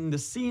behind the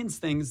scenes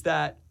things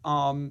that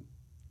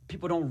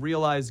people don't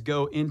realize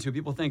go into.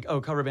 People think,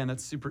 oh, cover band,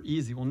 that's super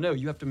easy. Well, no,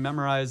 you have to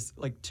memorize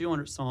like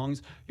 200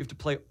 songs. You have to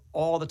play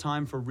all the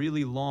time for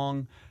really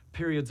long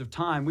periods of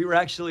time. We were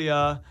actually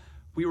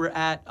we were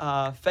at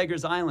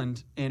Feggers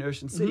Island in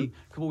Ocean City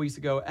a couple weeks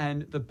ago,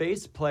 and the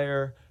bass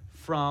player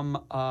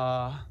from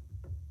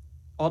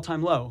All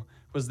Time Low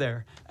was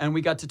there, and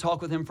we got to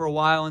talk with him for a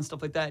while and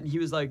stuff like that. And he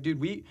was like, dude,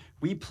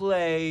 we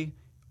play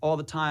all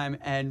the time,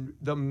 and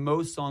the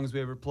most songs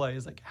we ever play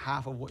is like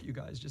half of what you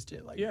guys just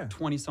did, like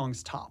 20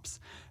 songs tops.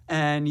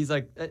 And he's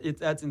like,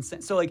 that's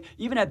insane. So like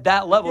even at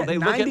that level, they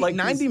look at like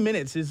 90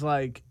 minutes is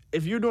like,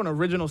 if you're doing an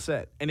original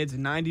set and it's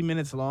 90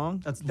 minutes long,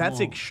 that's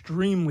long.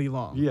 Extremely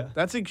long. Yeah,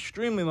 that's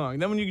extremely long.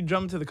 Then when you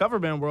jump to the cover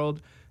band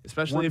world,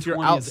 especially if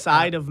you're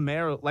outside of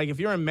Maryland, like if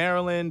you're in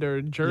Maryland or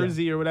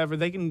Jersey or whatever,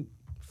 they can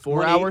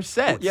 4-hour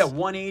sets. Yeah,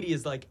 180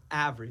 is like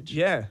average.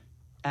 Yeah,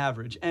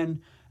 average.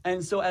 And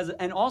so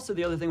and also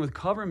the other thing with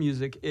cover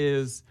music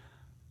is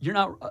you're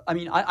not, I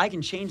mean, I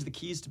can change the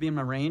keys to be in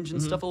my range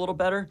and stuff a little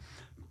better,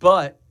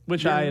 but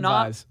which I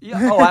advise.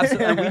 Yeah, oh,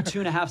 absolutely. And we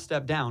tune a half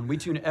step down. We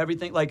tune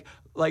everything, like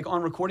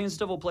on recording and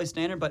stuff, we'll play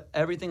standard, but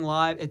everything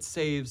live, it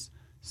saves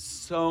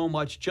so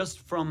much just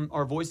from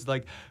our voices.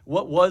 Like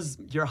what was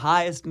your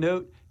highest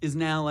note is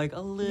now like a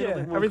little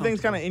bit more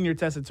everything's kind of in your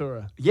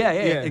tessatura. Yeah,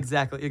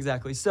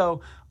 exactly.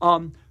 So,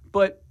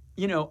 but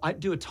I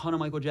do a ton of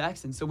Michael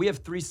Jackson. So we have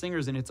 3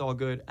 singers and it's all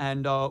good.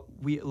 And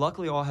we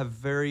luckily all have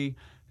very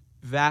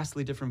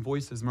vastly different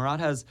voices.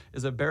 Murat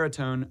is a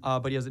baritone,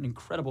 but he has an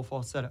incredible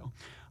falsetto.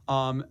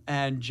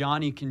 And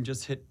Johnny can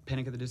just hit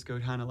Panic at the Disco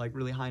kind of like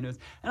really high notes.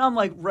 And I'm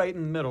like right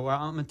in the middle, where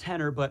I'm a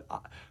tenor, but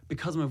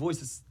because my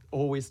voice is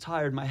always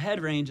tired, my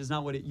head range is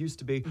not what it used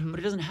to be, but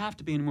it doesn't have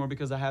to be anymore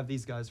because I have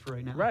these guys for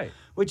right now. Right.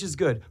 Which is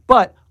good.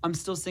 But I'm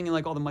still singing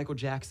like all the Michael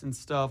Jackson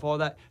stuff, all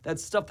that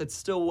stuff that's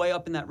still way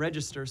up in that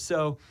register.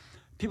 So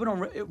people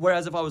don't,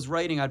 whereas if I was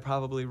writing, I'd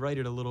probably write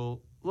it a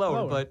little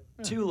lower. But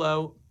too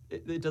low,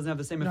 it doesn't have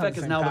the same effect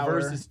because now the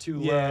verse is too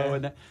low.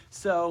 And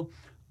so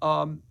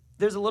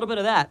there's a little bit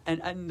of that,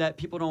 and that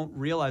people don't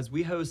realize.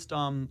 We host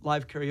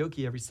live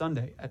karaoke every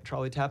Sunday at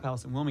Trolley Tap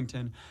House in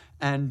Wilmington,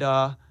 and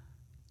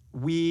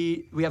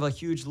we have a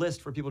huge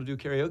list for people to do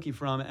karaoke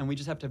from, and we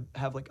just have to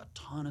have like a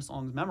ton of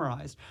songs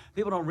memorized.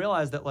 People don't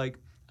realize that like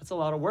that's a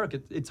lot of work.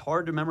 It's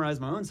hard to memorize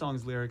my own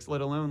songs' lyrics,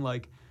 let alone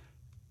like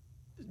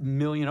a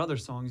million other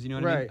songs. You know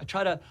what I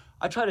mean?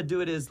 I try to do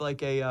it as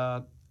like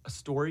a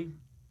story.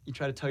 You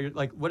try to tell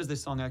like, what is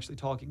this song actually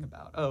talking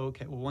about? Oh,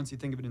 okay. Well, once you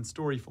think of it in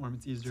story form,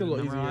 it's easier to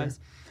memorize.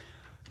 Easier.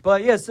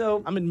 But yeah,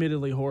 so I'm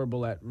admittedly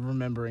horrible at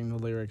remembering the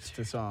lyrics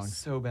to songs.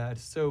 So bad.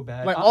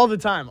 Like all the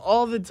time.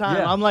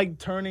 Yeah. I'm like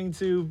turning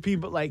to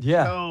people like,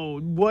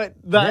 yo, what?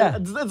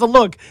 That's a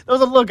look. There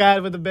was a look I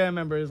had with the band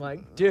members,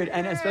 like, dude.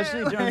 And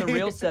especially during the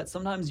real set,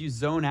 sometimes you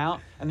zone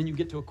out and then you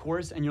get to a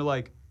chorus and you're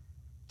like,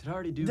 did I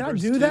already do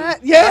verse 2? Did I do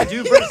that? Yeah. Did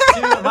I do verse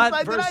 2? Am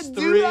I verse 3?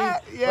 Do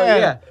that?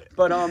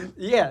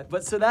 Yeah.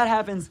 But so that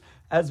happens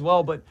as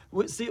well. But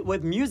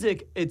with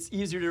music, it's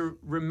easier to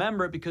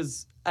remember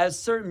because at a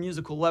certain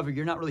musical level,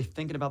 you're not really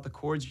thinking about the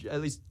chords,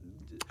 at least.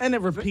 And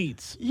it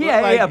repeats.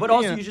 But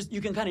also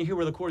you can kind of hear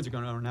where the chords are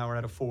going. Oh, now we're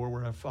at a 4,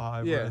 we're at a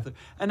 5. Yeah.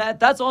 And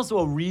that's also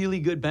a really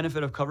good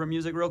benefit of cover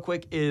music, real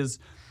quick, is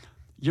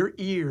your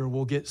ear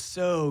will get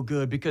so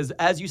good because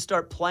as you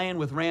start playing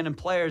with random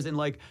players and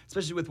like,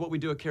 especially with what we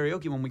do at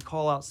karaoke, when we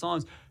call out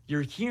songs,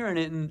 you're hearing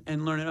it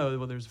and learning, oh,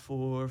 well, there's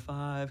 4,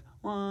 5,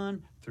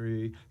 1,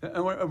 3.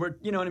 And we're,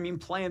 you know what I mean,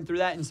 playing through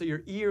that. And so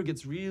your ear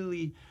gets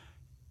really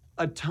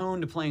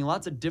attuned to playing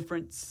lots of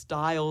different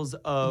styles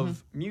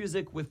of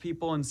music with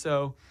people. And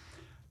so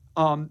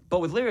But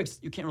with lyrics,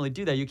 you can't really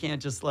do that. You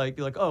can't just like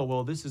be like, oh,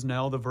 well, this is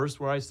now the verse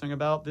where I sing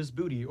about this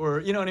booty, or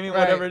you know what I mean,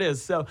 whatever it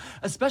is. So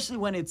especially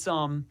when it's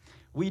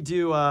we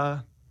do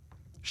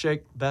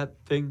shake that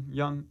thing,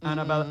 young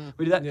Annabelle.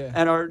 We do that,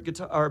 and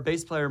our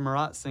bass player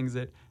Marat sings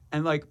it,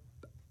 and like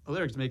the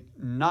lyrics make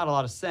not a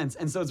lot of sense,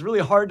 and so it's really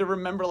hard to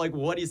remember like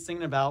what he's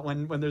singing about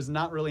when there's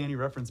not really any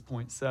reference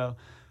point. So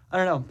I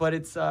don't know, but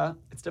it's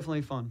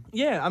definitely fun.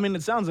 Yeah, I mean,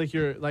 it sounds like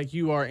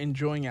you are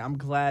enjoying it. I'm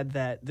glad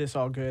that This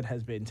All Good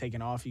has been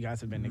taken off. You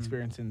guys have been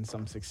experiencing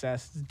some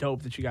success. It's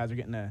dope that you guys are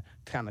getting to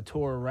kind of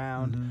tour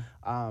around.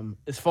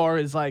 As far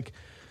as like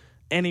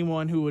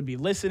anyone who would be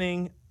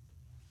listening,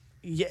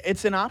 yeah,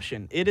 it's an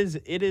option. It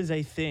is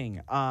a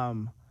thing.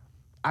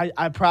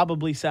 I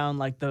probably sound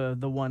like the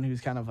one who's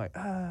kind of like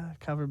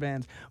cover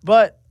bands,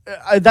 but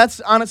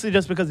that's honestly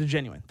just because it's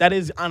genuine. That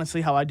is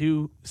honestly how I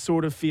do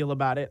sort of feel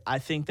about it. I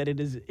think that it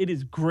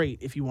is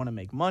great if you want to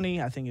make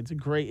money. I think it's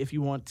great if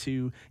you want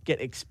to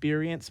get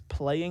experience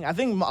playing. I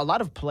think a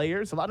lot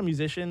of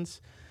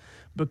musicians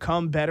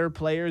become better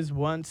players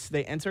once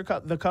they enter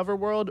the cover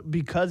world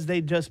because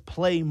they just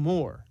play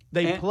more.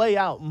 They play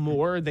out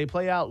more. They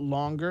play out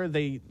longer.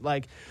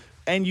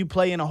 And you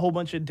play in a whole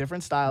bunch of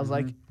different styles,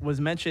 like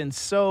was mentioned.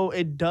 So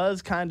it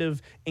does kind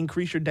of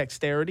increase your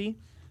dexterity.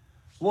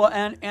 Well,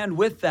 and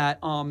with that,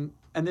 and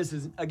this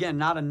is, again,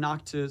 not a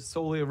knock to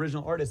solely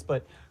original artists,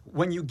 but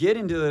when you get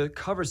into the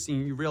cover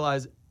scene, you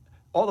realize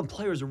all the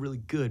players are really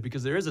good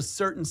because there is a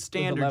certain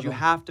standard you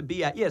have to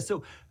be at. Yeah,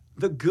 so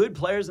the good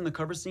players in the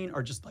cover scene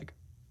are just, like,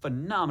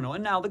 phenomenal.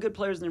 And now the good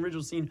players in the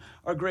original scene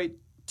are great,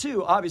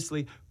 too,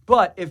 obviously.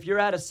 But if you're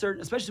at a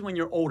certain, especially when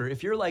you're older,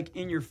 if you're like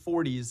in your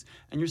 40s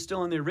and you're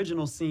still in the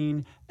original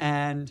scene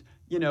and,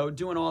 you know,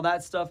 doing all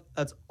that stuff,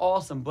 that's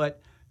awesome.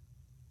 But,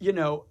 you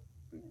know,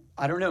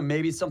 I don't know,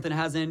 maybe something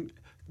hasn't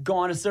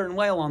gone a certain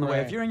way along the way.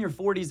 If you're in your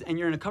 40s and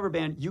you're in a cover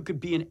band, you could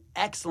be an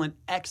excellent,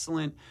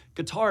 excellent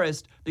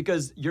guitarist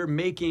because you're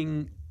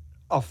making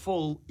a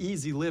full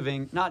easy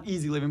living, not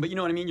easy living, but you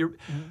know what I mean? You're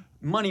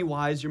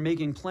money-wise, you're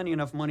making plenty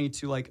enough money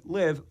to like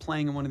live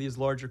playing in one of these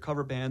larger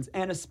cover bands.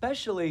 And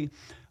especially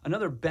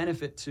another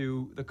benefit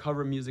to the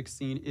cover music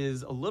scene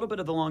is a little bit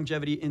of the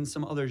longevity in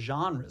some other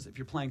genres. If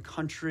you're playing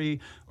country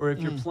or if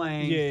you're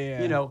playing,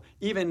 you know,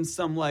 even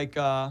some like,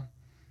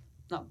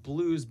 not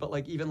blues, but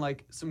like even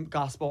like some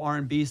gospel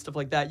R&B, stuff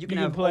like that. You can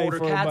have older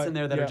cats in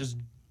there that are just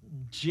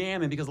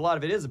jamming because a lot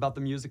of it is about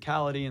the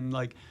musicality and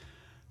like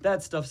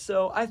that stuff.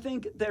 So I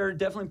think there are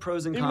definitely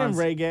pros and cons.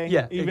 Even in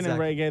reggae. Even in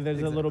reggae,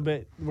 there's a little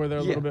bit where they're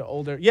a little bit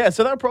older. Yeah,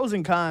 so there are pros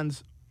and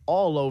cons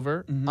all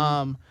over.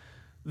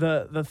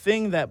 The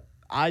thing that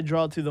I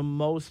draw to the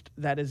most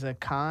that is a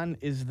con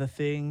is the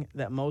thing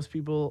that most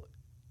people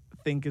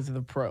think is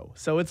the pro.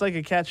 So it's like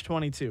a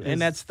catch-22, and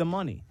that's the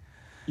money.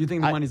 You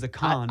think the money's a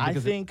con? I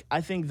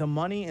think the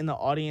money in the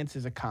audience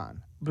is a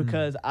con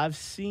because I've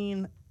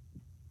seen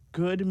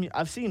great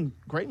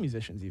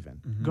musicians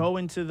even go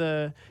into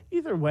the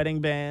either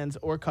wedding bands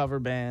or cover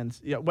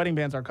bands. Yeah, wedding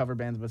bands are cover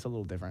bands, but it's a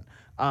little different.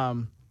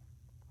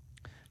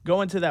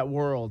 Go into that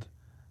world,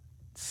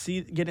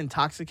 get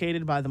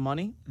intoxicated by the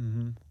money,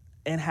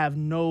 and have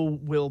no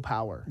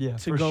willpower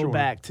to go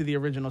back to the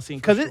original scene.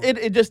 Because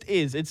it just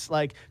is. It's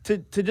like, to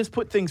just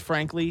put things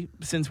frankly,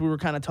 since we were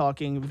kind of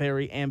talking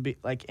very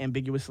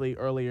ambiguously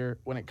earlier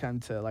when it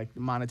comes to like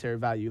monetary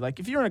value. Like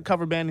if you're in a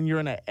cover band and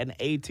you're in an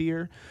A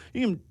tier,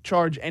 you can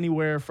charge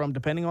anywhere from,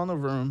 depending on the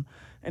room,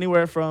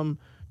 anywhere from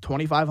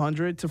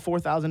 $2,500 to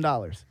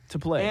 $4,000 to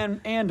play,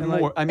 and more.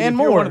 Like, I mean, if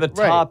you're one of the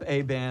top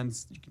A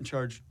bands, you can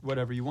charge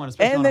whatever you want.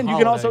 Especially and then you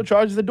can also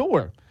charge the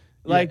door.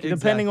 Like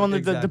depending on the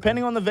exactly.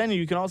 depending on the venue,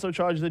 you can also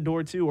charge the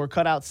door too, or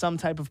cut out some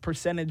type of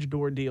percentage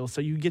door deal,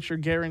 so you get your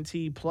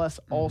guarantee plus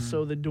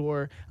also the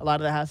door. A lot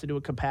of that has to do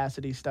with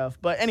capacity stuff.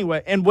 But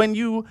anyway, and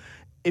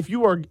if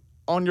you are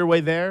on your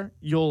way there,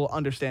 you'll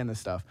understand this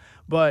stuff.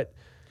 But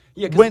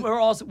yeah,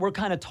 because we're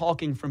kind of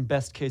talking from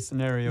best case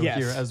scenario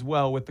here as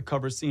well with the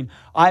cover scene.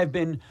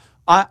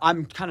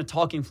 I'm kind of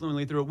talking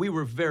fluently through it. We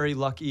were very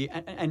lucky,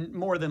 and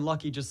more than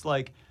lucky, just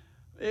like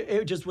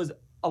it just was.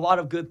 A lot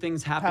of good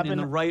things happen in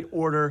the right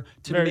order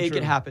to make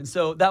it happen.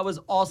 So that was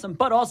awesome.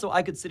 But also,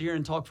 I could sit here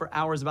and talk for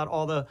hours about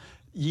all the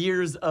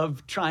years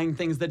of trying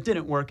things that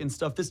didn't work and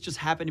stuff. This just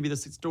happened to be the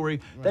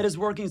story that is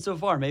working so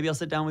far. Maybe I'll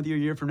sit down with you a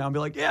year from now and be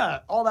like,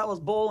 yeah, all that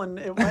was bull, and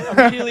it went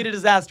immediately to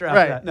disaster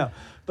after that.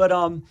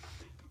 No.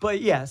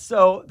 But yeah,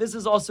 so this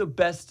is also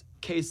best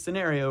case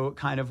scenario,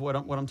 kind of what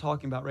I'm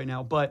talking about right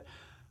now. But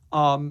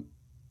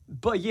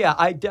yeah,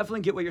 I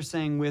definitely get what you're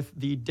saying with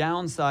the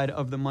downside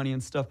of the money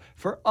and stuff.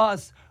 For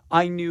us,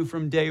 I knew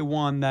from day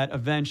one that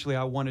eventually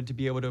I wanted to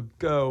be able to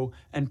go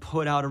and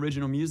put out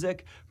original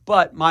music.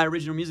 But my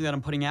original music that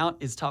I'm putting out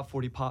is top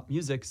 40 pop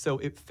music, so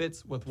it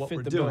fits with what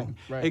we're doing.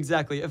 Right.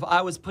 Exactly. If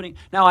I was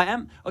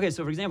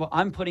so for example,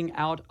 I'm putting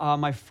out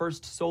my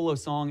first solo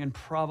song in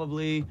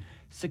probably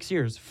 6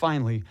 years,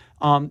 finally.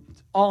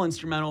 All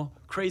instrumental,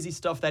 crazy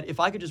stuff that if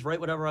I could just write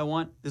whatever I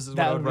want, this is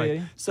what I would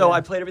write. So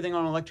I played everything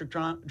on an electric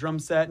drum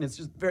set, and it's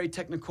just very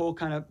technical,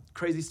 kind of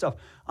crazy stuff.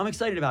 I'm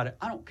excited about it.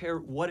 I don't care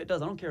what it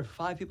does. I don't care if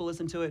 5 people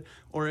listen to it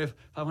or if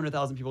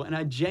 500,000 people. And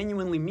I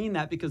genuinely mean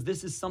that because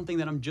this is something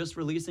that I'm just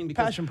releasing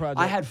because Passion project.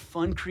 I had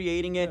fun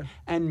creating it,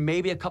 and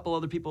maybe a couple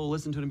other people will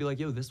listen to it and be like,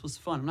 yo, this was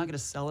fun. I'm not going to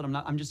sell it.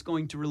 I'm just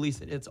going to release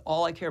it. It's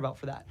all I care about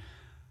for that.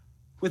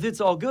 With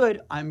It's All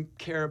Good, I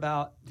care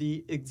about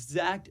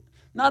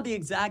not the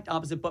exact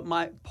opposite, but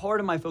part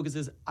of my focus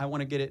is I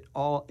want to get it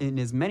all in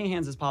as many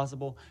hands as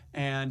possible,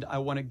 and I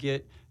want to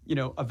get,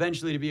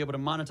 eventually to be able to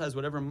monetize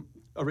whatever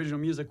original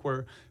music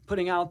we're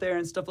putting out there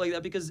and stuff like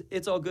that, because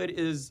It's All Good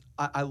is,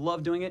 I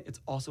love doing it. It's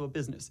also a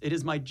business. It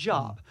is my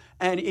job,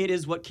 and it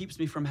is what keeps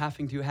me from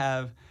having to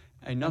have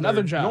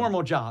another job.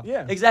 Normal job.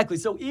 Yeah. Exactly.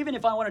 So even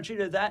if I want to treat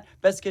it as that,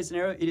 best case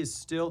scenario, it is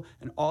still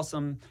an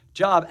awesome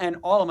job. And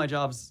all of my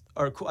jobs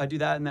are cool. I do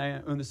that, and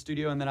then I own the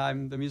studio, and then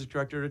I'm the music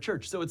director at a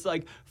church. So it's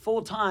like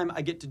full time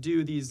I get to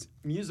do these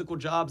musical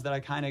jobs that I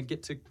kind of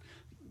get to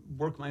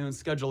work my own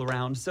schedule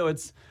around. So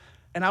it's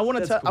And I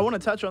want to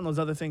touch on those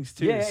other things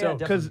too. Yeah,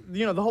 because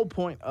the whole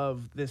point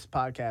of this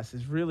podcast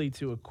is really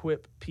to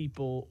equip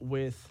people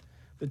with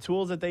the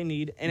tools that they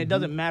need, and it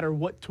doesn't matter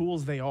what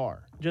tools they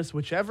are, just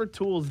whichever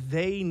tools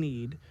they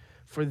need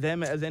for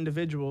them as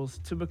individuals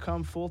to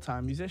become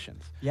full-time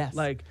musicians. Yes.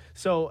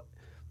 So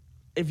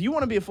if you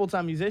want to be a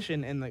full-time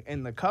musician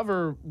and the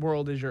cover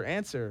world is your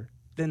answer,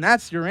 then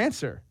that's your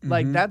answer.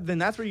 Then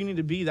that's where you need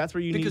to be. That's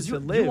where you need to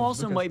live. Because you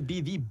also might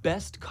be the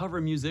best cover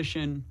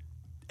musician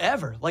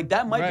ever.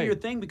 That might be your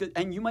thing,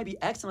 and you might be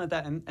excellent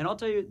at that. And I'll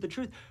tell you the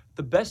truth,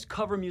 the best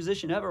cover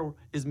musician ever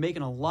is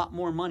making a lot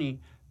more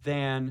money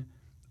than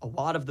a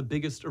lot of the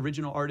biggest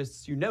original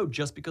artists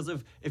just because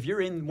of, if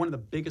you're in one of the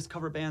biggest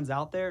cover bands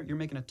out there, you're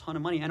making a ton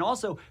of money. And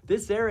also,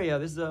 this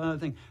is another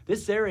thing,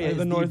 this area is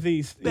the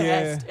Northeast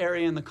best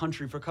area in the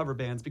country for cover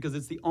bands, because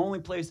it's the only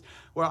place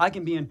where I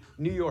can be in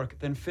New York,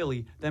 then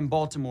Philly, then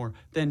Baltimore,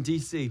 then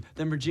DC,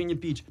 then Virginia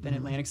Beach, then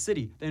Atlantic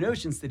City, then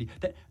Ocean City,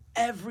 then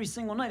every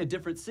single night a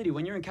different city.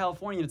 When you're in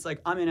California, it's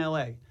like, I'm in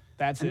LA.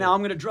 Now I'm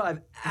going to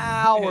drive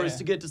hours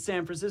to get to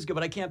San Francisco,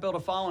 but I can't build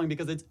a following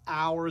because it's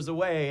hours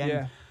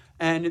away.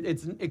 And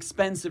it's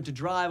expensive to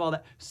drive, all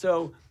that.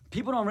 So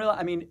people don't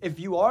realize, if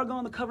you are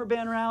going the cover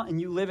band route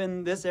and you live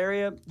in this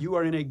area, you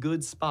are in a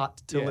good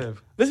spot to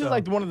live. This is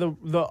one of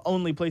the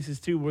only places,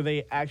 too, where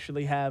they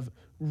actually have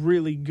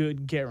really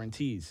good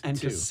guarantees. And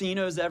too.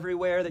 Casinos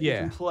everywhere that you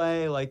can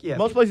play.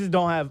 Most places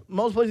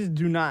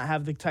do not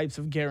have the types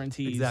of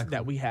guarantees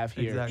that we have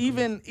here. Exactly.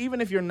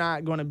 Even if you're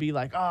not going to be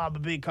like, I'm a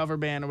big cover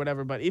band or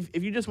whatever, but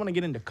if you just want to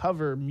get into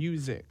cover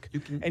music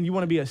and you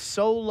want to be a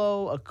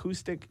solo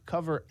acoustic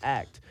cover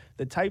act,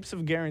 the types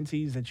of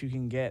guarantees that you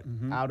can get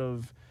out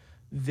of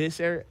this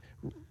area,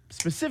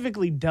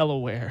 specifically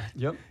Delaware,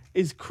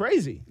 is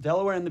crazy.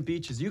 Delaware and the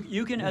beaches.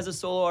 You can, as a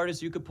solo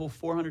artist, you could pull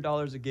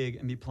 $400 a gig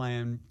and be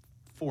playing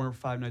 4 or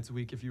 5 nights a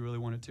week if you really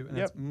wanted to. And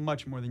that's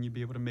much more than you'd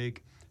be able to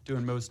make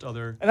doing most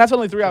other. And that's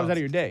only 3 hours out of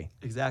your day.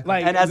 Exactly.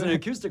 And as an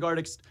acoustic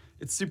artist,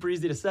 it's super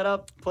easy to set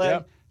up, play,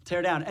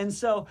 tear down. And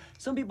so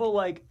some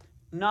people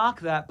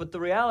knock that, but the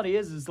reality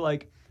is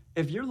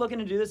if you're looking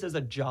to do this as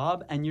a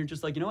job and you're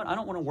just like, you know what, I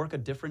don't want to work a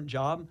different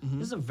job,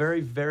 this is a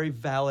very, very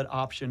valid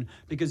option,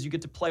 because you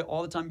get to play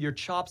all the time. Your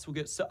chops will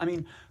get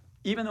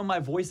even though my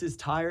voice is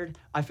tired,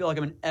 I feel like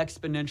I'm an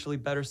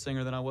exponentially better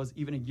singer than I was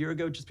even a year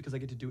ago, just because I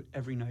get to do it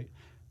every night.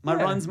 My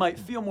runs might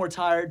feel more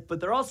tired, but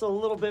they're also a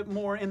little bit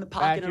more in the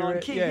pocket and on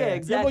key. Yeah,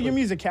 exactly. Well,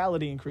 your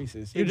musicality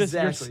increases.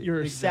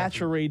 You're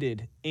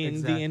saturated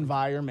in the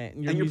environment.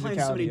 And you're playing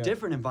so many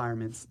different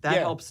environments. That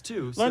helps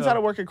too. Learns how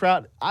to work a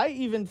crowd. I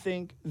even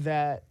think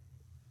that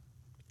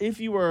if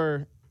you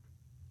were,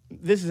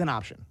 this is an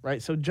option,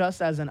 right? So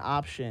just as an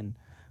option,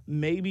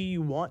 maybe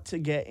you want to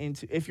get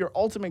into, if your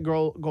ultimate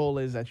goal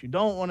is that you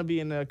don't want to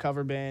be in a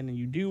cover band and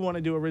you do want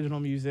to do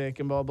original music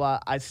and blah, blah, blah,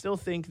 I still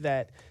think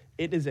that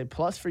it is a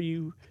plus for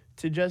you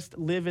to just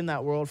live in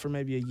that world for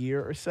maybe a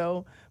year or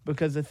so,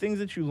 because the things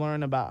that you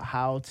learn about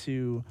how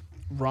to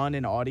run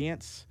an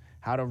audience,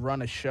 how to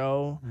run a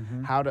show,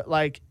 how to,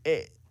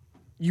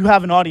 you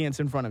have an audience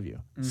in front of you.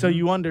 So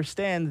you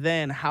understand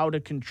then how to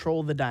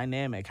control the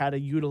dynamic, how to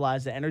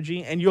utilize the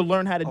energy, and you'll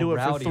learn how to do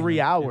it for 3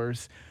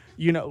 hours,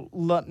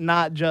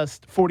 not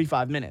just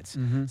 45 minutes.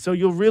 So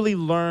you'll really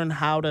learn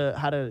how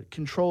to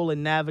control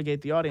and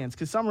navigate the audience,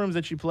 because some rooms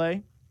that you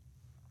play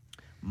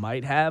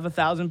might have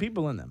 1,000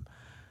 people in them.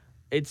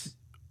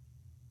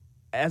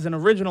 As an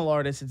original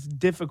artist, it's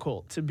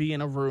difficult to be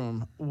in a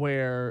room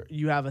where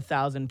you have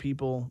 1,000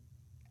 people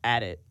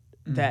at it.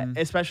 That,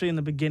 especially in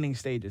the beginning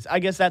stages. I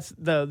guess that's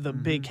the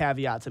big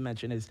caveat to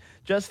mention, is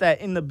just that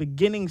in the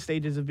beginning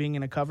stages of being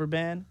in a cover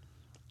band,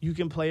 you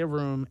can play a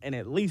room and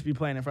at least be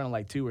playing in front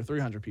of 200 or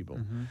 300 people.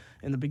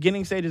 In the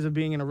beginning stages of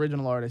being an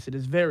original artist, it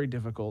is very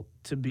difficult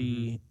to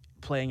be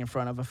playing in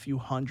front of a few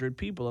hundred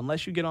people,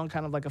 unless you get on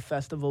kind of like a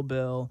festival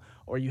bill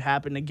or you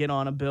happen to get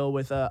on a bill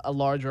with a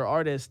larger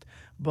artist.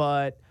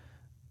 But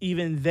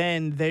even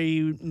then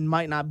they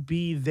might not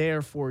be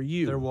there for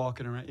you. They're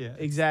walking around. Yeah,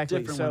 exactly.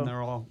 It's different when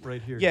they're all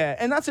right here. Yeah,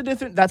 and that's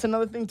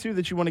another thing too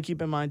that you want to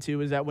keep in mind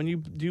too, is that when you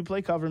do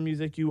play cover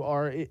music, you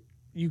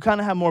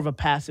kind of have more of a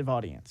passive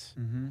audience.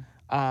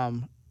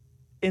 Mm-hmm.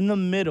 In the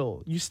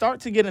middle, you start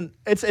to get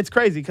it's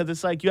crazy because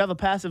it's like you have a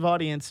passive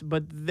audience,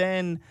 but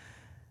then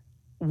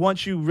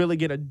once you really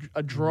get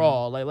a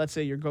draw, like let's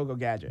say your Go-Go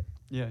Gadget.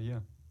 Yeah.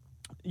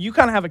 You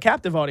kind of have a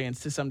captive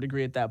audience to some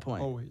degree at that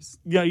point. Always.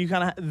 You know, you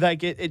kind of,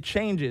 like, it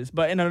changes.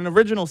 But in an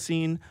original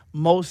scene,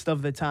 most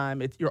of the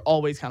time, you're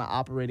always kind of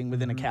operating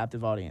within a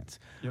captive audience.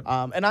 Yep.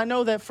 And I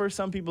know that for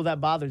some people,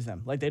 that bothers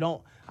them. Like, I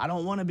don't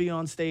want to be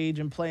on stage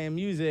and playing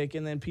music,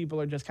 and then people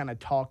are just kind of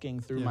talking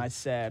through my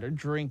set or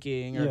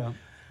drinking. Or,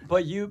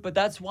 But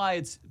that's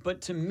why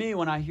but to me,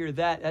 when I hear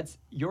that, that's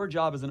your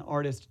job as an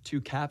artist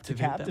to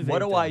captivate them. What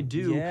do I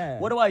do? Yeah.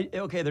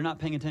 Okay, they're not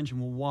paying attention.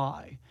 Well,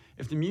 why?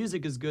 If the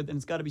music is good, then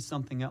it's got to be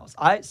something else.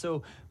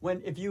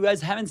 If you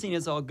guys haven't seen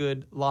It's All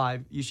Good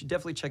live, you should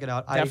definitely check it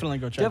out. Definitely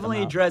go check them out.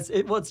 Definitely address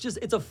it. Well,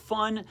 it's a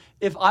fun.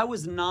 If I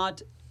was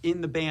not in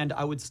the band,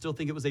 I would still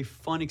think it was a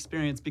fun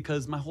experience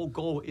because my whole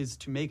goal is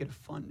to make it a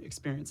fun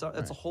experience.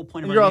 That's the whole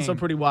point of our You're name. also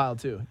pretty wild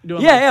too. We do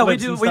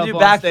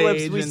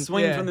backflips, we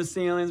swing from the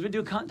ceilings, we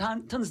do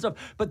tons of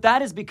stuff. But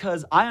that is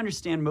because I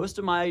understand most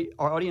of our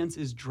audience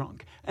is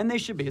drunk, and they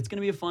should be. It's going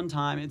to be a fun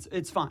time.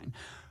 It's fine.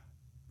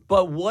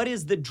 But what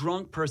is the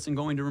drunk person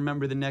going to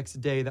remember the next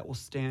day that will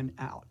stand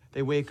out?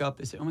 They wake up,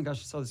 they say, "Oh my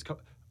gosh, I saw this."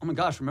 Oh my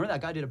gosh, remember that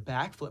guy did a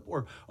backflip?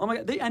 Or, oh my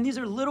God. And these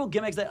are little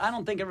gimmicks that I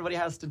don't think everybody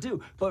has to do.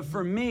 But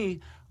for me,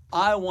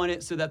 I want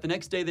it so that the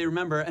next day they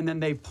remember, and then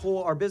they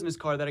pull our business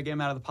card that I gave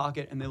them out of the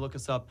pocket, and they look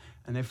us up,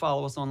 and they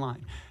follow us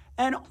online.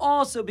 And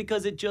also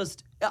because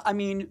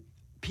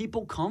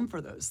people come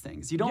for those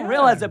things. You don't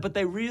realize that, but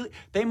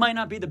they might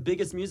not be the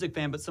biggest music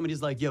fan, but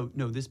somebody's like, yo,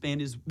 no, this band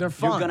they're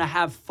fun. You're gonna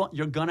have fun.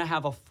 You're gonna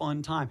have a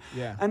fun time.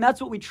 Yeah. And that's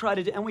what we try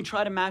to do. And we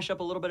try to mash up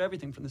a little bit of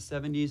everything from the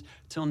 70s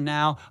till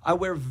now. I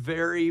wear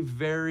very,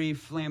 very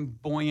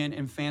flamboyant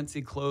and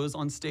fancy clothes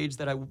on stage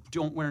that I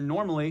don't wear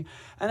normally.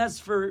 And that's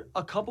for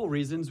a couple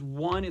reasons.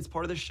 One, it's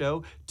part of the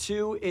show.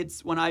 Two,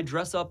 it's when I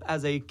dress up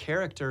as a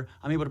character,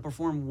 I'm able to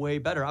perform way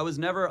better. I was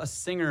never a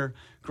singer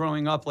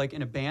growing up, like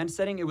in a band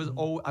setting. I was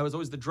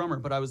always the drummer,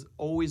 but I was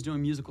always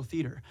doing musical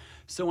theater.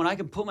 So when I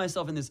can put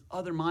myself in this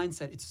other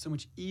mindset, it's so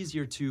much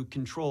easier to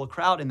control a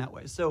crowd in that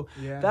way. So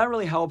that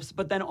really helps.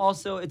 But then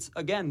also, it's,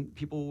 again,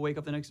 people will wake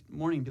up the next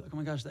morning and be like, oh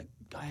my gosh, that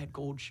guy had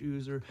gold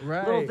shoes, or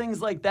little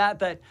things like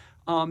that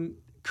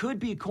could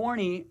be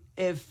corny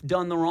if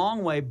done the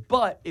wrong way,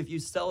 but if you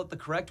sell it the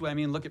correct way, I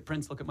mean, look at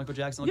Prince, look at Michael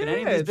Jackson, look at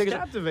any of these biggest.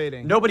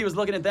 Captivating. Nobody was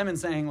looking at them and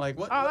saying like,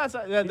 "What?" Oh,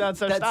 that's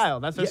their style.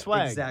 That's their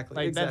swag.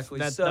 Exactly. Exactly.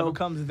 That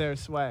becomes their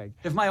swag.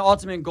 If my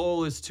ultimate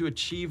goal is to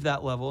achieve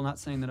that level, not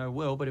saying that I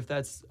will, but if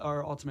that's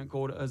our ultimate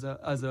goal as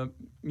a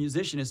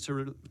musician is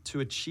to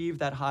achieve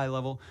that high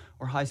level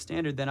or high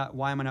standard, then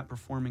why am I not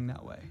performing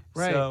that way?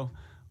 Right. So,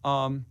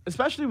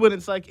 especially when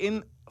it's like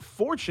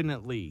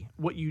fortunately,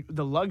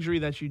 the luxury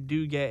that you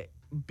do get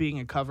being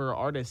a cover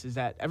artist is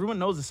that everyone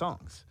knows the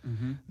songs.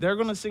 Mm-hmm. They're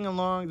gonna sing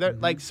along. They're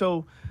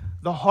so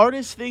the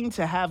hardest thing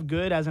to have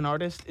good as an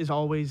artist is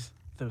always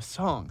the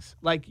songs.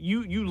 Like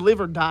you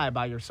live or die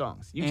by your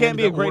songs. You can't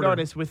be a great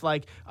artist with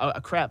like a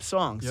crap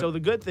song. Yep. So the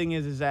good thing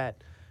is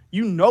that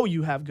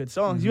you have good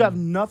songs. Mm-hmm. You have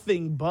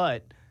nothing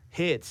but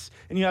hits,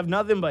 and you have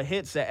nothing but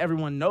hits that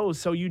everyone knows.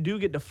 So you do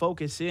get to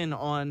focus in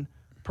on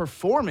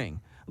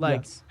performing.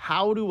 Like,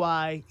 how do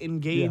I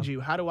engage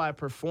you? How do I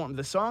perform?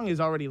 The song is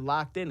already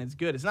locked in. It's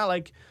good. It's not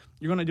like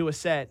you're going to do a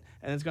set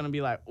and it's going to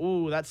be like,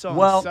 ooh, that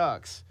song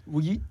sucks.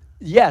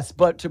 Yes,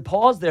 but to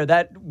pause there,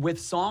 that with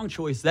song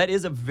choice, that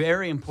is a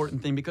very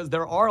important thing, because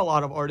there are a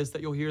lot of artists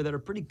that you'll hear that are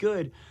pretty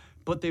good,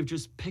 but they've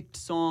just picked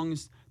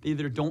songs that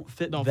either don't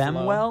fit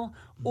them well,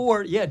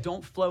 or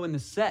don't flow in the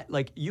set.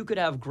 Like, you could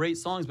have great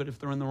songs, but if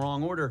they're in the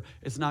wrong order,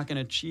 it's not going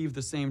to achieve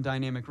the same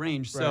dynamic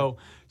range. Right.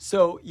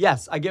 So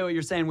yes, I get what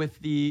you're saying with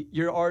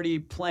you're already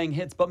playing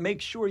hits, but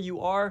make sure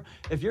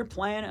if you're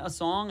playing a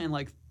song and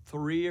like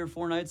 3 or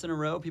 4 nights in a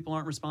row, people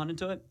aren't responding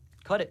to it,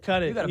 cut it.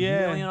 You got a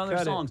million other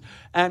songs.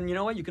 And you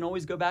know what? You can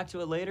always go back to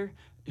it later.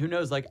 Who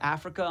knows? Like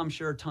Africa, I'm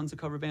sure tons of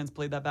cover bands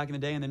played that back in the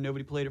day, and then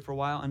nobody played it for a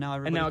while, and now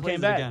everybody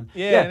plays it again.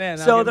 Yeah.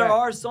 So there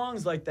are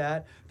songs like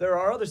that. There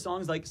are other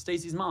songs like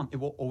Stacy's Mom. It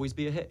will always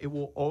be a hit. It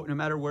will, no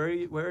matter where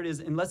it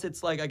is, unless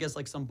it's like, I guess,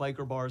 like some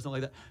biker bar or something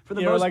like that. For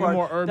the most like part, a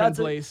more urban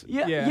place.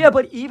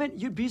 But even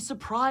you'd be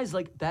surprised.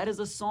 Like, that is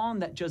a song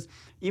that just,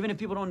 even if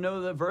people don't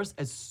know the verse,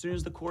 as soon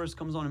as the chorus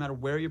comes on, no matter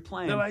where you're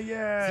playing, they're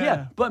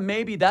like, But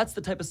maybe that's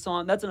the type of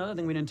song. That's another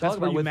thing we didn't talk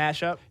about. That's where you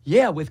mash up.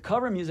 Yeah, with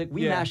cover music,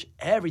 we mash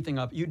everything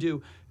up. You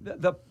do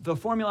the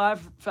formula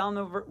I've found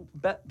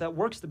that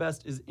works the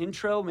best is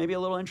intro, maybe a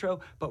little intro,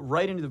 but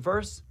right into the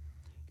verse,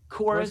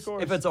 chorus.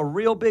 If it's a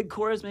real big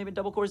chorus, maybe a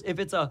double chorus. If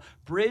it's a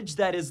bridge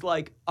that is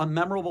like a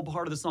memorable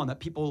part of the song that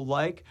people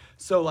like,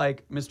 so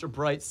like Mr.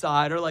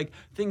 Brightside or like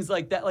things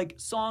like that, like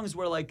songs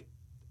where like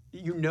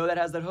you know that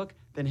has that hook,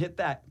 then hit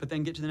that, but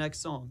then get to the next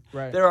song.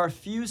 Right. There are a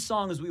few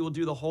songs we will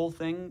do the whole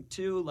thing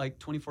to, like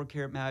 24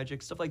 Karat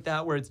Magic, stuff like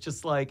that, where it's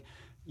just like,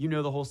 you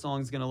know the whole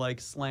song's gonna like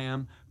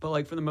slam. But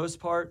like for the most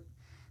part,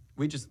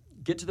 we just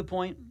get to the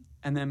point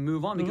and then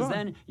move on, because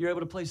then you're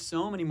able to play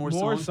so many more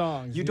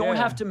songs. You don't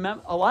have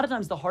to a lot of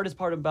times the hardest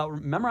part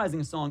about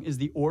memorizing a song is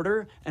the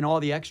order and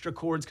all the extra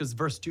chords, because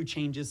verse 2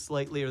 changes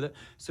slightly,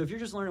 so if you're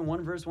just learning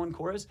one verse, one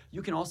chorus,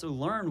 you can also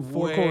learn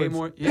 4 way chords.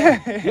 more.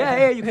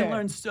 You can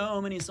learn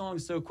so many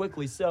songs so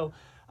quickly. So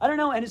I don't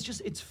know, and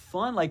it's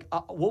fun. Like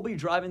we'll be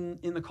driving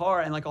in the car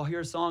and like I'll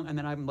hear a song and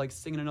then I'm like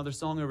singing another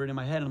song over it in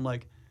my head and I'm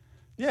like,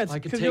 yeah, it's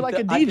because you're like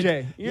a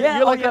DJ.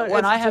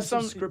 When I have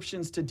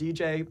subscriptions to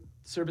DJ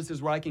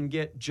services where I can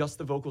get just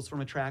the vocals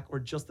from a track or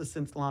just the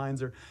synth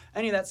lines or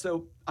any of that.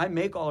 So I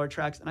make all our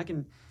tracks and I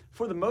can,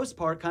 for the most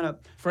part, kind of...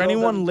 For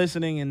anyone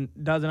listening and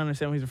doesn't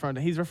understand what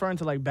he's referring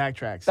to like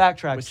backtracks.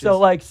 Backtracks. So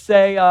like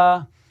say,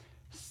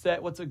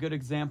 what's a good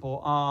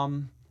example?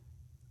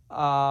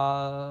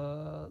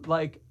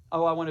 Like,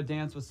 oh, I want to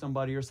dance with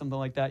somebody or something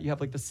like that. You have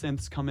like the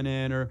synths coming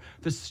in or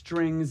the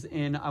strings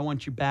in I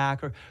Want You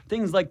Back or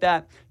things like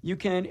that.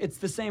 It's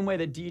the same way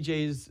that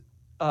DJs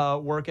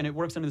work, and it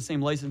works under the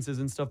same licenses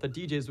and stuff that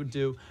DJs would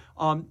do.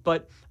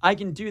 But I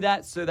can do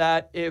that so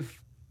that if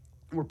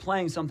we're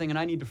playing something and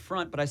I need to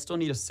front, but I still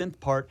need a synth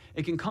part,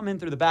 it can come in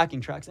through the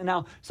backing tracks. And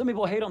now, some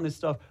people hate on this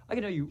stuff. I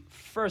can tell you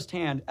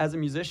firsthand, as a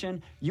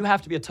musician, you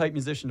have to be a tight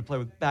musician to play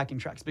with backing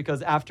tracks,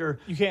 because after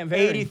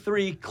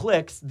 83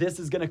 clicks, this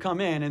is going to come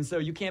in, and so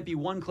you can't be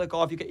one click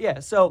off.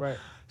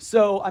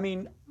 So I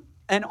mean,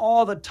 and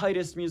all the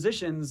tightest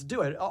musicians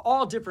do it,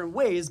 all different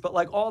ways, but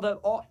like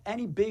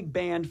any big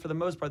band for the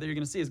most part that you're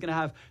going to see is going to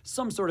have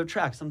some sort of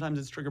track. Sometimes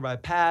it's triggered by a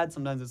pad,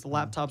 sometimes it's a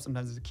laptop,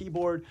 sometimes it's a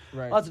keyboard,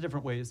 lots of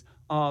different ways.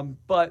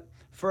 But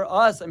for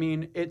us, I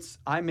mean,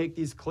 I make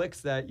these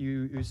clicks that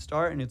you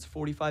start, and it's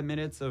 45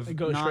 minutes of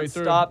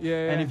nonstop.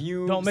 And if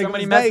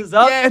somebody messes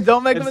up,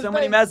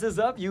 somebody messes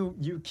up,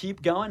 you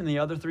keep going, and the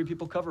other 3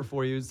 people cover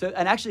for you. So,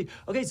 and actually,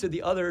 so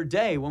the other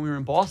day when we were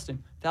in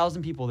Boston,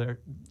 1,000 people there,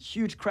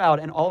 huge crowd,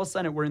 and all of a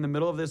sudden we're in the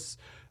middle of this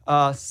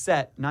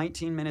set,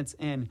 19 minutes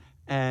in,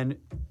 and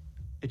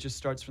it just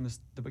starts from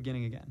the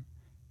beginning again.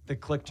 The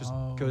click just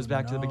goes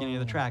back to the beginning of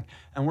the track,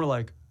 and we're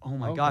like, oh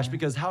my gosh,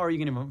 because how are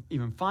you going to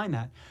even find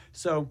that?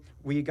 So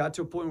we got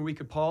to a point where we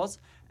could pause,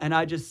 and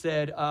I just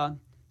said to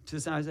the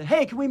sound, I said,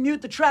 hey, can we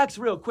mute the tracks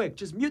real quick?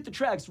 Just mute the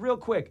tracks real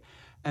quick.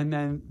 And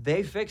then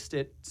they fixed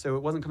it, so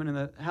it wasn't coming in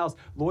the house.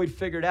 Lloyd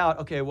figured out,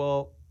 okay,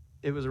 well,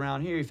 it was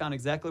around here. He found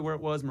exactly where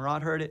it was.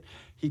 Murad heard it.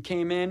 He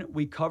came in,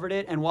 we covered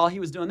it, and while he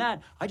was doing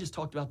that, I just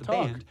talked about the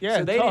band.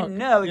 So they didn't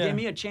know. It gave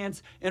me a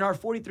chance. In our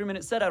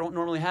 43-minute set, I don't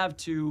normally have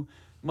too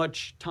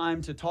much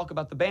time to talk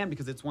about the band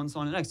because it's one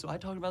song to the next. So I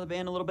talked about the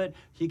band a little bit.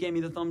 He gave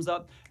me the thumbs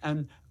up,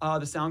 and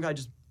the sound guy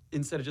just,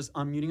 instead of just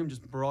unmuting him,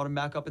 just brought him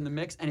back up in the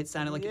mix, and it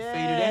sounded like it faded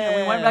in, and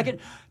we went back in.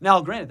 Now,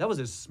 granted, that was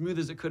as smooth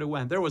as it could have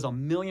went. There was a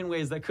million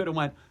ways that could have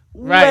went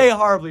way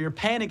horribly. You're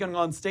panicking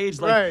on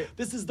stage. Like,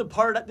 this is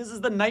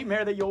the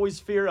nightmare that you always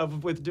fear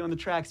of with doing the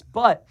tracks.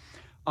 But,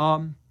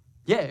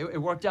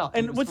 it worked out.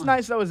 And what's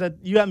nice, though, is that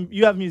you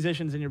have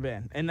musicians in your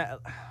band, and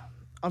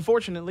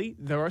unfortunately,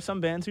 there are some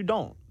bands who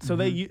don't. So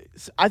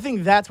I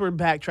think that's where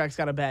backtracks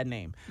got a bad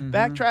name.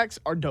 Backtracks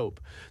are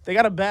dope. They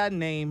got a bad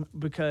name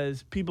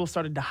because people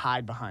started to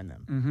hide behind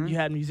them. You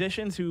had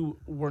musicians who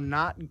were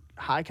not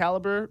high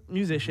caliber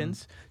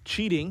musicians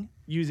cheating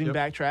using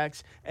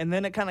backtracks, and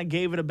then it kind of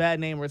gave it a bad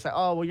name where it's like,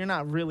 oh, well, you're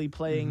not really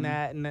playing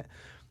that.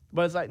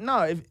 But it's like,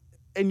 no,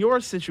 in your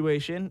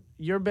situation,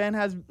 your band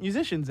has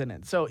musicians in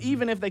it. So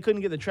even if they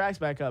couldn't get the tracks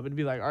back up, it'd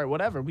be like, all right,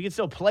 whatever. We can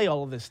still play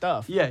all of this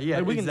stuff. Yeah,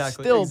 like, we can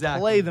still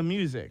play the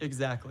music.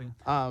 Exactly.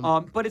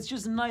 But it's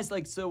just nice.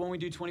 Like, so when we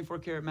do 24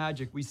 Karat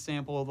Magic, we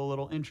sample the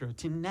little intro,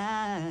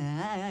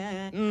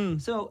 tonight.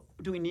 So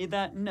do we need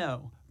that?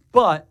 No.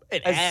 But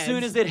as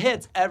soon as it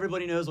hits,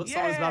 everybody knows what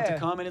song is about to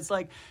come, and it's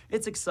like,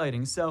 it's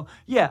exciting. So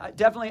yeah,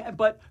 definitely.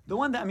 But the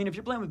one that, I mean, if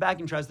you're playing with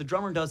backing tracks, the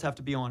drummer does have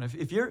to be on.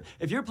 If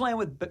you're playing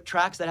with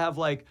tracks that have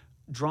like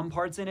drum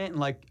parts in it, and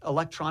like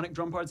electronic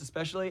drum parts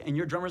especially, and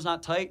your drummer's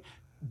not tight,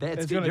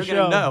 you're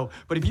gonna know.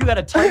 But if you got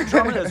a tight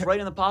drummer that's right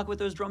in the pocket with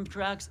those drum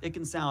tracks, it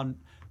can sound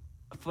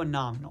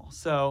phenomenal.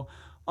 So,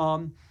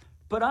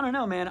 but I don't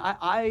know, man.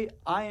 I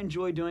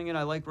enjoy doing it.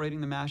 I like writing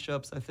the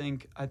mashups. I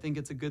think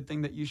it's a good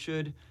thing that you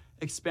should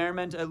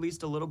experiment at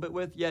least a little bit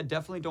with. Yeah,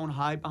 definitely don't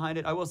hide behind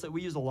it. I will say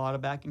we use a lot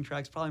of backing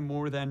tracks, probably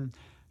more than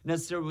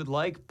necessarily would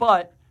like,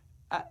 but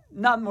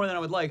not more than I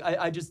would like.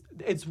 I just,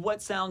 it's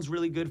what sounds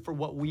really good for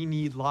what we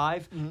need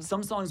live.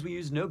 Some songs we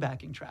use no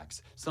backing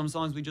tracks. Some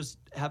songs we just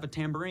have a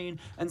tambourine,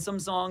 and some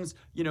songs,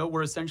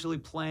 we're essentially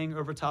playing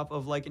over top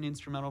of like an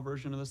instrumental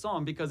version of the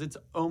song because it's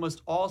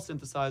almost all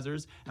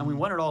synthesizers, and we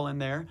want it all in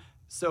there.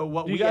 So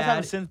what do you guys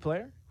have a synth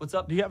player? What's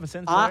up? Do you have a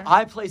synth player?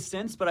 I play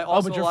synths, but I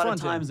also but a lot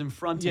fronting. of times am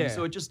fronting,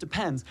 so it just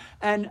depends.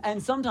 And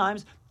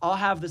sometimes I'll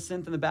have the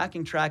synth in the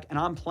backing track, and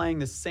I'm playing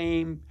the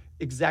same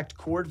exact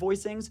chord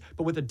voicings,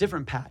 but with a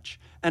different patch.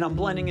 And I'm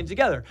blending it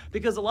together.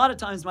 Because a lot of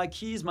times my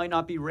keys might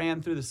not be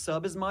ran through the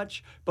sub as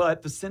much,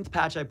 but the synth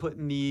patch I put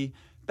in the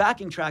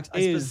backing tracks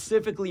I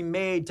specifically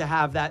made to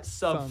have that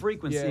sub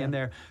frequency in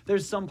there.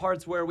 There's some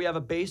parts where we have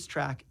a bass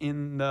track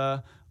in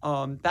the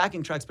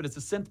backing tracks, but it's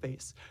a synth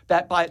bass.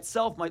 That by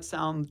itself might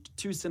sound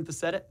too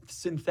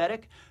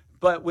synthetic,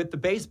 but with the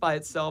bass by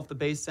itself, the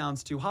bass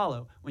sounds too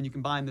hollow. When you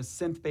combine the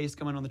synth bass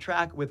coming on the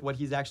track with what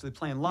he's actually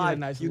playing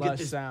live, you get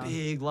this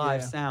big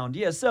live sound.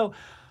 Yeah, so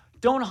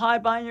don't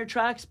hide behind your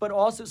tracks, but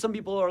also some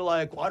people are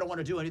like, well, I don't want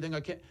to do anything, I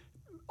can't.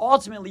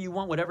 Ultimately, you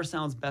want whatever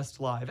sounds best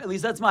live. At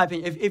least that's my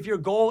opinion. If your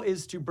goal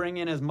is to bring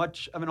in as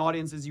much of an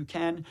audience as you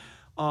can,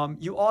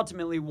 you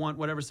ultimately want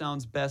whatever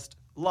sounds best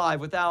live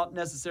without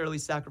necessarily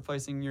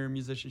sacrificing your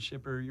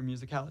musicianship or your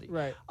musicality.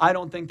 Right. I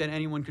don't think that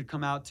anyone could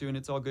come out to an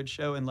It's All Good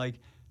show and like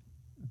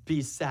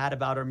be sad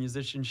about our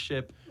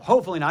musicianship.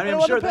 Hopefully not.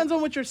 It depends on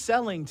what you're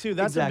selling too.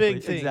 That's a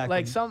big thing. Exactly.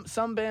 Like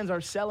some bands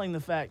are selling the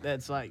fact that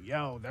it's like,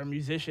 yo, their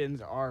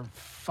musicians are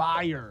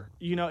fire.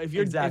 You know, if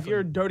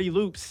you're Dirty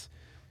Loops,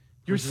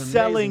 you're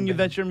selling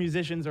that your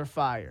musicians are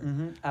fire.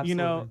 Absolutely. You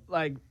know,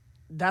 like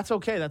that's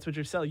okay. That's what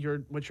you're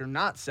selling. What you're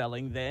not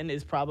selling then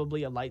is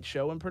probably a light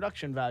show and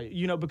production value.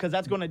 You know, because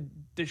that's going to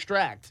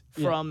distract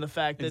from the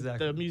fact that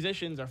the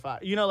musicians are fire.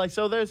 You know, like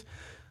so there's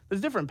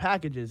different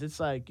packages.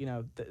 It's like, you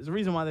know, there's a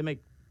reason why they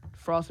make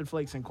Frosted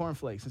Flakes and Corn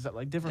Flakes and stuff.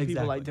 Like different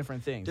people like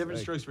different things. Different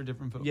like, strokes for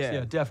different folks.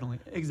 Yeah, definitely.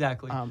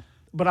 Exactly.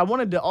 But I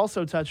wanted to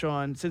also touch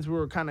on, since we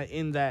were kind of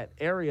in that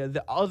area,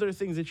 the other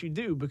things that you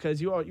do, because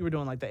you were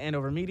doing like the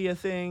Andover Media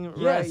thing,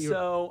 right? Yeah,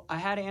 so I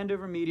had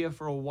Andover Media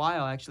for a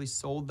while. I actually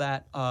sold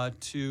that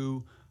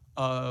to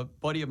a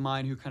buddy of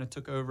mine who kind of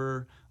took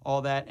over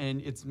all that,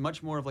 and it's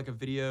much more of like a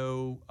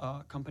video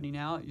company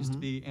now. It used to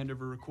be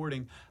Andover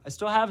Recording. I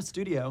still have a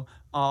studio,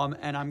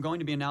 and I'm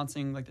going to be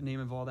announcing like the name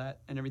of all that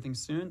and everything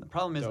soon. The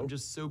problem is I'm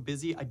just so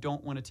busy, I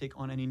don't want to take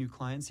on any new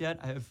clients yet.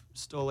 I have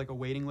still like a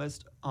waiting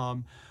list.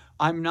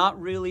 I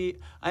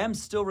am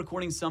still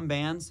recording some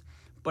bands,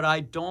 but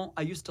I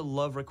used to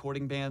love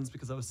recording bands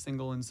because I was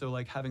single, and so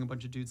like having a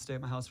bunch of dudes stay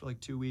at my house for like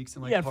 2 weeks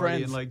and like party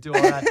friends. and like do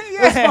all that.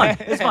 It's fun.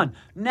 It's fun.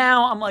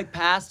 Now I'm like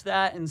past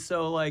that, and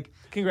so like.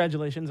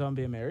 Congratulations on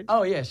being married.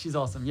 Oh yeah, she's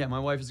awesome. Yeah, my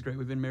wife is great.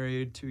 We've been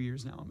married 2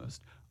 years now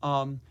almost.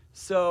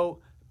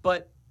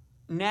 But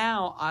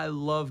now I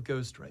love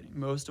ghostwriting.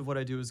 Most of what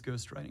I do is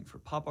ghostwriting for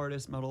pop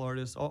artists, metal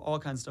artists, all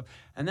kinds of stuff.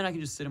 And then I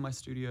can just sit in my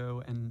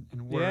studio and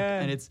work.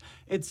 Yeah. And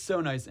it's so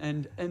nice.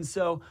 And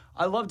so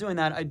I love doing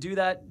that. I do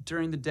that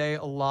during the day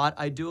a lot.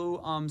 I do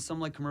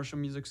some like commercial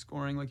music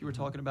scoring like you were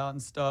talking about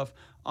and stuff.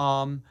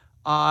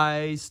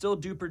 I still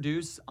do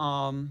produce,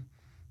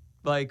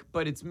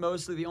 but it's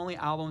mostly the only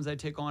albums I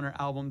take on are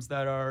albums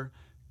that are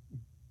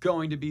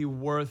going to be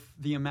worth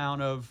the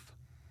amount of.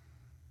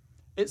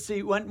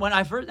 When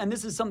I first, and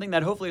this is something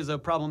that hopefully is a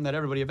problem that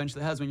everybody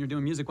eventually has when you're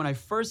doing music. When I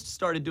first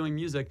started doing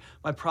music,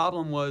 my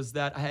problem was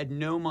that I had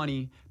no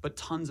money but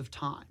tons of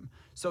time.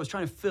 So I was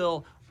trying to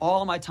fill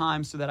all of my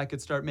time so that I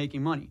could start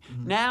making money.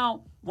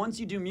 Now, once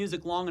you do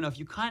music long enough,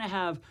 you kind of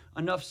have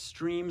enough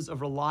streams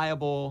of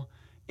reliable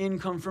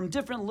income from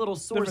different little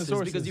sources,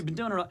 because you've been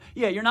doing it.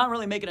 Yeah, you're not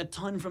really making a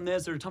ton from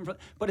this or a ton from,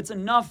 but it's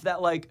enough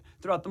that like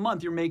throughout the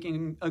month you're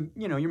making a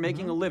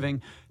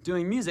living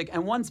doing music.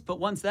 And once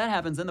that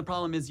happens, then the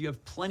problem is you have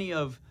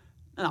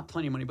not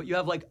plenty of money, but you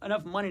have like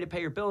enough money to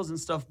pay your bills and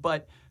stuff.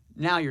 But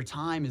now your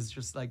time is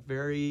just like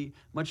very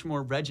much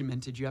more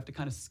regimented. You have to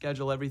kind of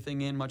schedule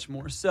everything in much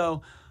more.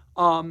 So,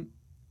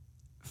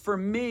 for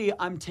me,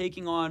 I'm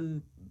taking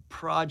on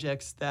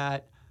projects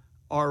that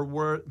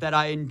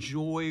I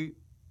enjoy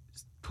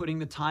putting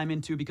the time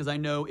into because I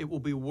know it will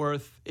be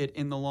worth it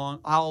in the long.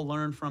 I'll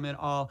learn from it.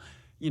 I'll,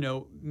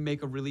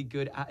 make a really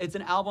good. It's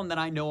an album that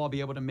I know I'll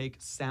be able to make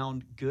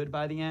sound good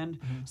by the end.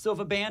 So if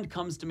a band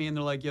comes to me and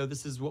they're like, "Yo,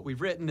 this is what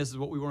we've written. This is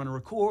what we want to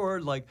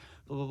record." Like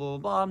blah blah blah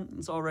blah. Blah.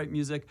 It's all right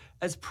music.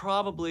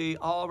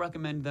 I'll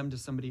recommend them to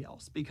somebody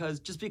else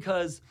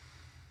because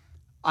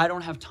I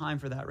don't have time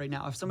for that right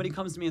now. If somebody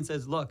comes to me and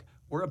says, "Look,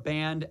 we're a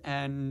band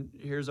and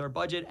here's our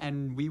budget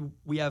and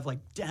we have like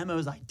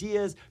demos,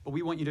 ideas, but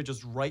we want you to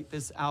just write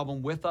this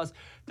album with us,"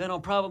 then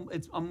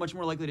I'm much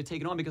more likely to take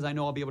it on because I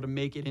know I'll be able to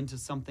make it into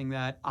something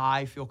that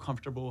I feel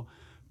comfortable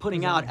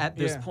putting out at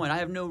this point. I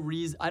have no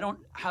reason, I don't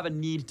have a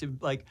need to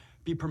like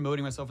be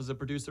promoting myself as a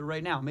producer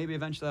right now. Maybe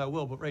eventually I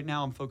will, but right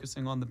now I'm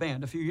focusing on the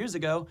band. A few years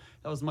ago,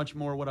 that was much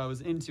more what I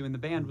was into, and the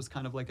band was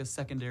kind of like a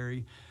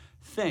secondary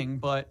thing,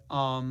 but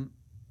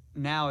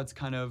now it's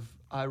kind of,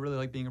 I really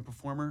like being a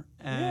performer,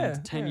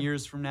 and 10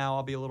 years from now,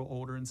 I'll be a little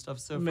older and stuff.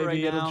 So maybe for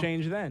right it'll now,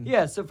 change then.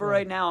 Yeah, so for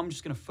right now, I'm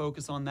just going to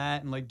focus on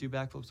that and like do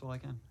backflips while I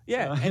can.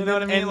 Yeah, so, you know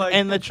what I mean?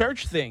 And the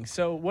church thing.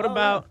 So what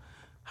about,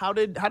 how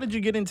did you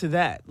get into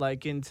that?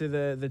 Like into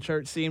the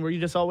church scene? Were you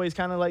just always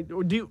kind of like,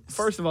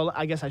 first of all,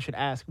 I guess I should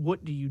ask,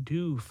 what do you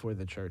do for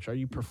the church? Are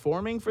you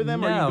performing for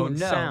them or are you doing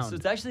sound?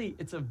 So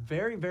it's a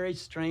very, very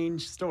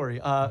strange story.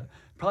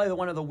 Probably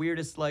one of the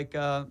weirdest, like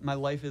my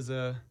life is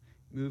a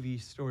movie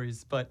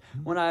stories. But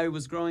when I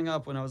was growing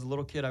up, when I was a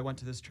little kid, I went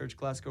to this church,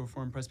 Glasgow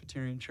Reformed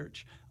Presbyterian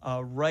Church,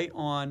 it's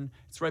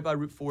right by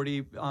Route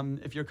 40.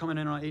 If you're coming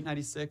in on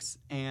 896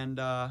 and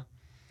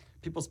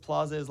People's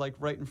Plaza is like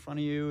right in front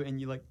of you,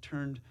 and you like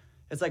turned.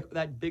 It's like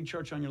that big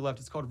church on your left.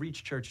 It's called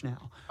Reach Church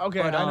now.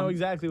 Okay, but, I know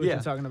exactly what you're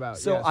talking about.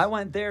 So I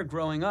went there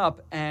growing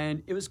up,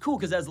 and it was cool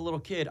because as a little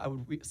kid, I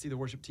would see the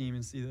worship team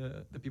and see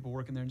the people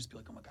working there and just be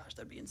like, oh my gosh,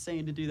 that'd be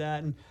insane to do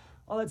that and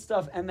all that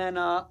stuff. And then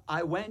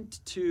I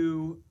went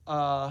to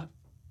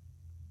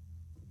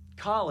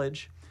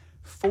college.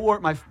 For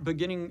my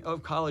beginning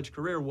of college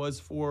career was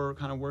for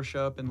kind of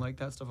worship and like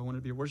that stuff. I wanted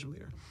to be a worship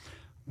leader.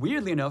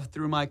 Weirdly enough,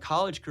 through my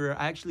college career,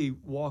 I actually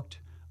walked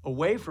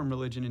away from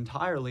religion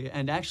entirely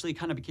and actually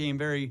kind of became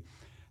very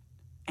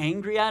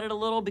angry at it a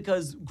little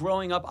because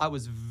growing up I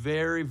was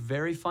very,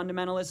 very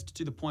fundamentalist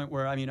to the point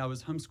where, I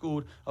was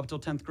homeschooled up till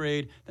 10th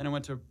grade. Then I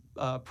went to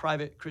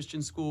private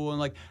Christian school, and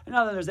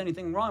not that there's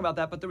anything wrong about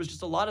that, but there was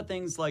just a lot of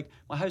things. Like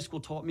my high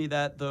school taught me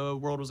that the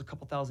world was a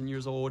couple thousand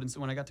years old, and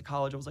so when I got to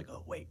college I was like,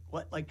 oh wait,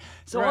 what?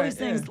 All these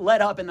things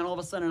led up, and then all of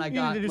a sudden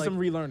you need to do some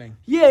relearning.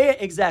 Yeah,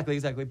 exactly.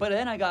 But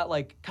then I got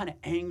kind of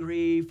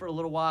angry for a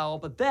little while,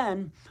 but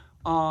then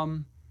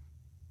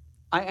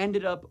I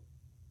ended up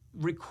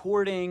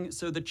recording.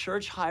 So the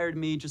church hired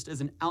me just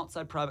as an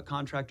outside private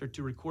contractor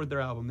to record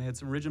their album. They had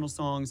some original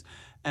songs,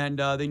 and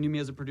they knew me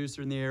as a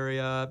producer in the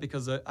area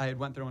because I had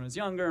went there when I was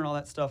younger and all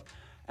that stuff.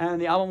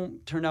 And the album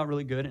turned out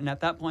really good. And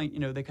at that point,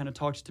 they kind of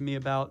talked to me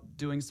about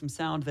doing some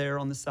sound there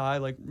on the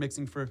side, like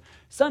mixing for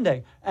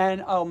Sunday.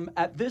 And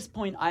at this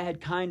point, I had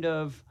kind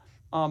of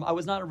I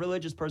was not a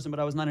religious person, but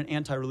I was not an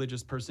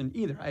anti-religious person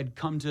either. I had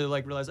come to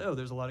realize, oh,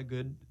 there's a lot of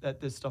good that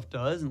this stuff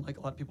does, and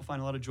a lot of people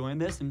find a lot of joy in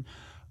this, and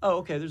oh,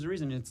 okay, there's a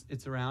reason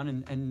it's around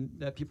and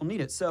that people need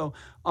it. So,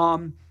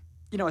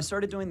 I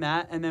started doing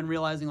that, and then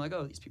realizing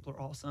oh, these people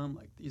are awesome,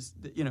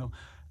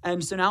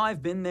 And so now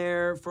I've been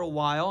there for a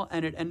while,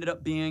 and it ended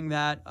up being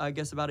that, I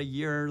guess about a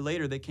year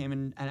later, they came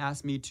in and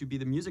asked me to be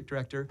the music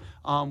director,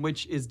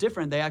 which is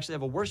different. They actually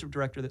have a worship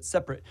director that's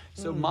separate.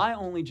 So my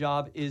only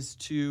job is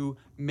to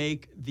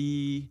make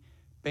the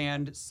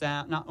band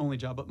sound, not only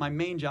job, but my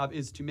main job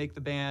is to make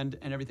the band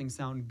and everything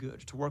sound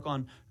good, to work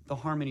on the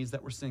harmonies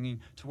that we're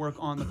singing, to work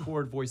on the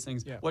chord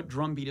voicings, what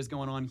drum beat is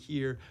going on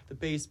here, the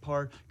bass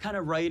part, kind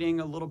of writing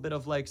a little bit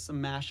of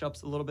some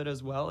mashups a little bit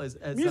as well as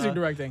music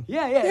directing.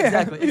 Yeah,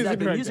 exactly.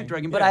 Music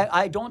directing. But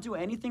I don't do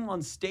anything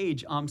on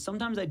stage.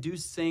 Sometimes I do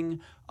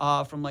sing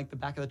from the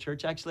back of the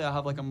church. Actually, I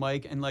have a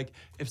mic, and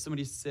if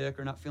somebody's sick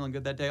or not feeling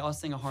good that day, I'll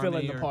sing a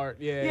harmony. Fill in the part.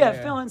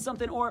 Fill in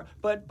something.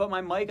 But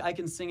my mic, I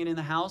can sing it in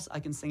the house. I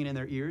can sing it in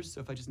their ears.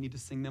 So if I just need to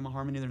sing them a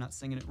harmony, they're not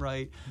singing it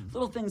right.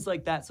 Little things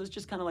like that. So it's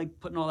just kind of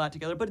putting all that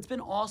together. But it's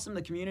been awesome.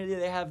 The community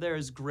they have there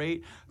is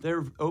great.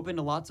 They're open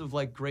to lots of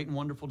great and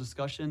wonderful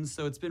discussions.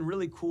 So it's been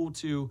really cool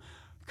to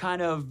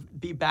kind of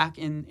be back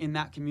in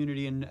that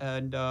community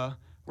and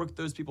work with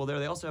those people there.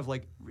 They also have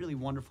really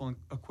wonderful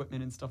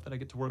equipment and stuff that I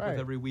get to work with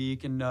every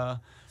week. And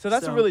so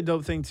that's a really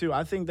dope thing too.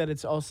 I think that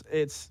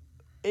it's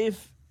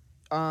if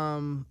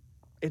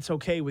it's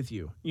okay with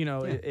you,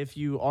 if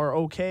you are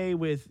okay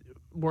with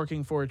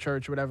working for a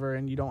church or whatever,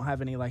 and you don't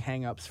have any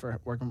hang-ups for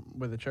working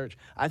with a church,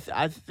 I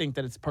think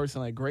that it's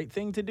personally a great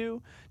thing to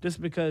do, just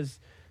because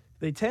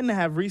they tend to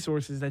have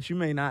resources that you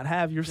may not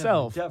have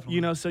yourself.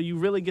 Definitely. So you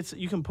really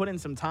you can put in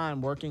some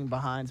time working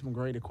behind some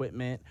great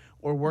equipment,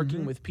 or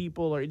working with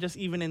people, or just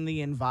even in the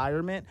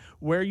environment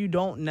where you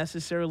don't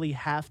necessarily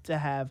have to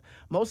have.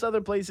 Most other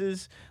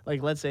places,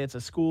 let's say it's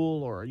a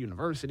school or a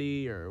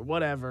university or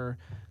whatever,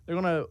 they're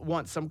going to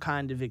want some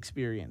kind of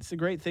experience. The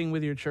great thing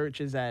with your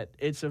church is that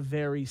it's a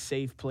very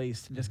safe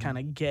place to just kind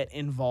of get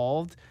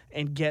involved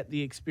and get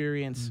the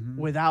experience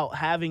without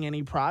having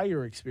any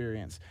prior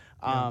experience.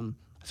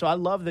 So I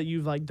love that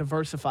you've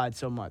diversified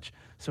so much.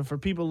 So for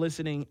people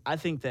listening, I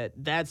think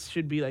that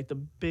should be the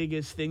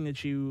biggest thing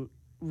that you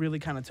really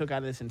kind of took out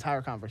of this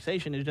entire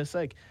conversation, is just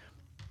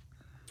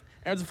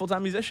Aaron's a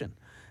full-time musician,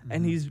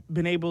 and he's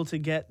been able to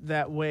get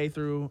that way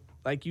through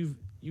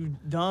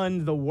you've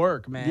done the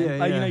work,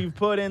 man. You've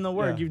put in the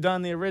work. You've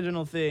done the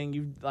original thing.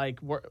 You've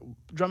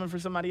drumming for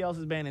somebody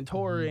else's band and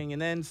touring,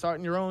 and then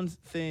starting your own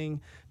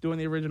thing, doing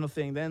the original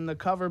thing. Then the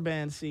cover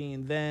band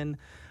scene. Then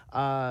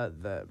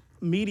the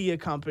media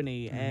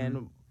company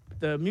and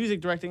the music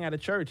directing at a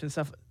church and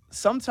stuff.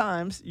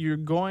 Sometimes you're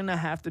going to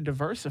have to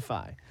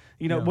diversify.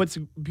 What's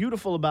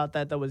beautiful about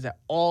that, though, is that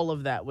all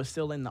of that was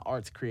still in the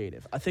arts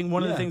creative. I think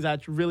one of the things I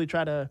really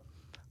try to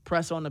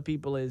press on to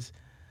people is,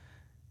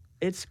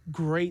 it's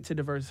great to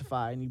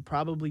diversify, and you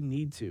probably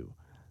need to,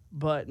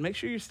 but make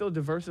sure you're still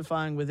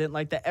diversifying within,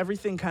 that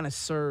everything kind of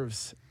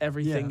serves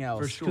everything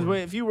else. For sure.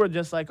 Because if you were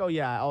just I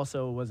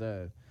also was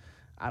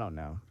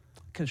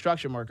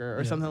construction worker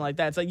or something like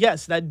that, it's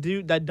yes, that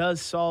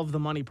does solve the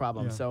money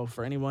problem. So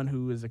for anyone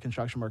who is a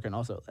construction worker, and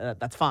also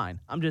that's fine.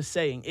 I'm just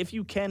saying, if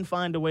you can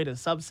find a way to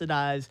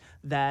subsidize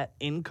that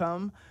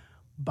income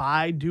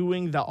by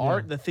doing the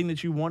art, the thing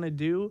that you want to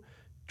do,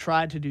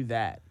 try to do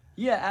that.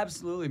 Yeah,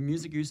 absolutely.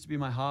 Music used to be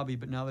my hobby,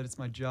 but now that it's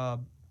my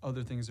job,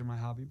 other things are my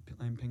hobby,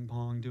 playing ping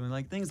pong, doing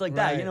like things like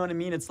that. You know what I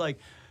mean? It's like,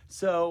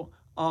 so,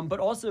 but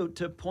also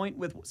to point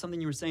with something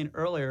you were saying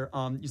earlier,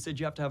 you said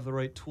you have to have the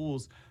right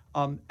tools.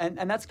 And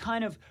that's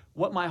kind of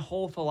what my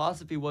whole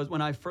philosophy was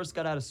when I first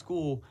got out of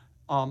school.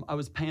 I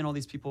was paying all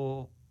these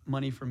people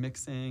money for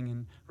mixing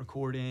and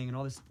recording and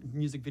all this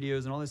music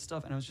videos and all this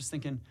stuff. And I was just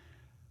thinking,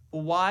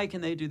 well, why can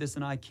they do this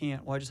and I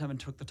can't? Well, I just haven't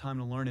took the time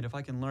to learn it. If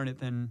I can learn it,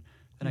 then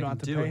I can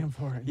do it.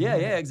 For it. Yeah,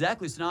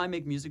 exactly. So now I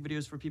make music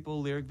videos for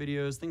people, lyric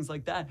videos, things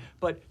like that.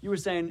 But you were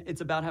saying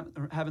it's about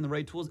having the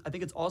right tools. I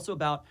think it's also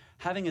about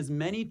having as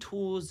many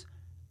tools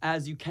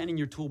as you can in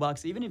your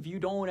toolbox, even if you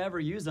don't ever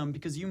use them,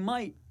 because you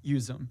might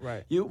use them.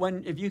 Right.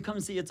 If you come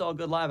see It's All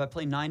Good live, I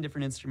play 9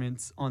 different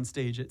instruments on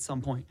stage at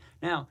some point.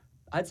 Now,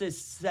 I'd say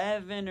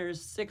 7 or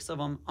 6 of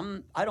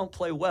them, I don't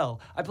play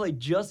well. I play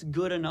just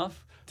good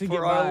enough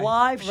for our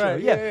live show.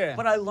 Right, yeah.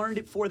 But I learned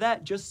it for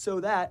that, just so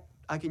that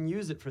I can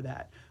use it for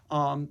that.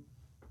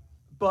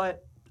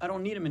 But I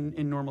don't need them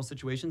in normal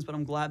situations, but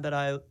I'm glad that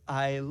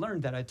I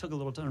learned that. I took a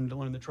little time to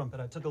learn the trumpet.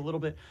 I took a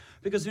little bit,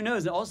 because who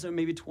knows, also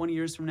maybe 20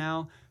 years from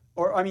now,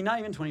 or I mean, not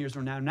even 20 years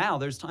from now,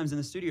 there's times in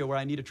the studio where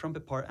I need a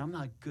trumpet part, and I'm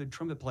not a good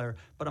trumpet player,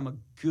 but I'm a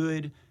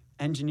good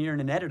engineer and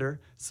an editor,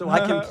 so I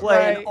can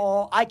play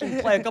I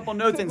can play a couple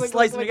notes and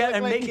slice them together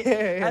and make it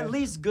at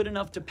least good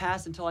enough to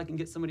pass until I can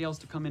get somebody else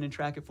to come in and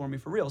track it for me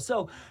for real.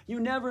 So you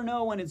never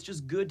know when it's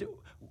just good to...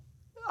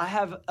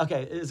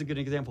 It's a good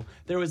example.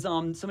 There was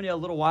somebody a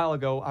little while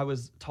ago I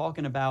was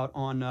talking about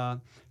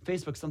on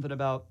Facebook,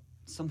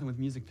 something with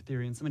music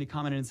theory, and somebody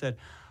commented and said,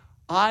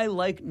 I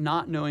like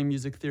not knowing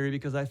music theory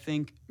because I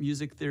think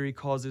music theory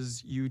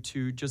causes you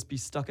to just be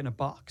stuck in a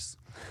box.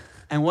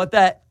 And what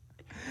that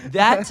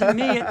to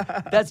me,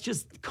 that's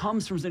just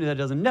comes from somebody that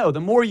doesn't know. The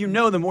more you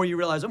know, the more you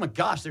realize, oh my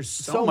gosh, there's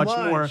so much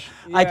more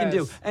I can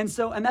do. And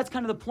that's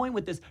kind of the point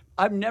with this.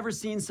 I've never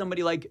seen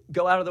somebody like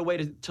go out of their way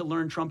to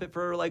learn trumpet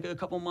for like a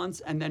couple months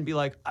and then be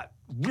like, I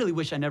really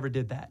wish I never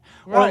did that.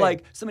 Right. Or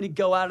like somebody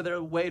go out of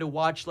their way to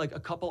watch like a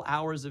couple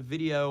hours of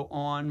video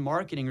on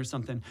marketing or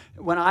something.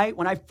 When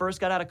I first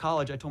got out of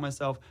college, I told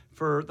myself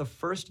for the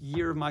first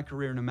year of my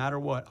career, no matter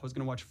what, I was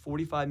going to watch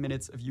 45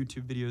 minutes of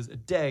YouTube videos a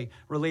day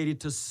related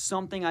to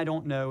something I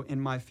don't know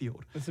in my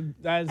field.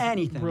 That is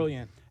anything.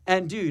 Brilliant.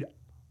 And dude,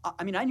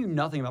 I mean, I knew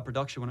nothing about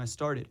production when I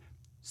started.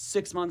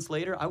 6 months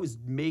later,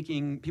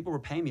 people were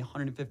paying me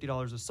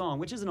 $150 a song,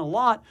 which isn't a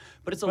lot,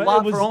 but it's a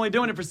lot for only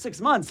doing it for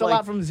 6 months. It's a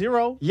lot from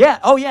zero. Yeah.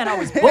 Oh yeah. And I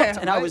was booked,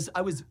 and I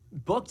was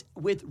booked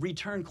with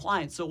return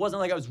clients. So it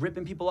wasn't like I was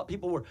ripping people up.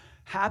 People were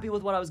happy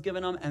with what I was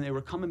giving them, and they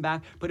were coming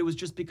back. But it was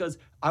just because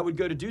I would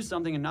go to do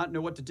something and not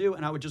know what to do,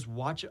 and I would just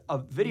watch a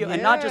video,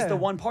 and not just the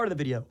one part of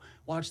the video.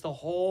 Watch the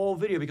whole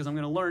video, because I'm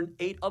going to learn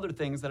 8 other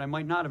things that I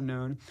might not have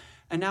known,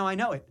 and now I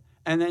know it.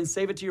 And then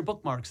save it to your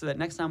bookmark so that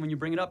next time when you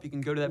bring it up, you can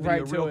go to that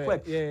video real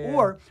quick. Yeah.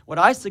 Or what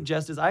I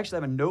suggest is I actually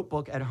have a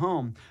notebook at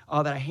home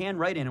that I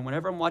hand write in. And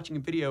whenever I'm watching a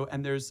video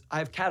and I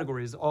have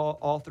categories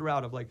all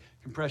throughout of like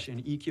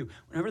compression, EQ.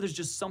 Whenever there's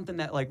just something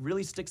that like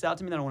really sticks out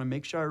to me that I want to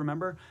make sure I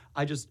remember,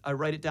 I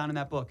write it down in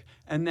that book.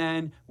 And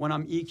then when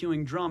I'm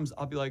EQing drums,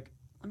 I'll be like,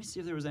 let me see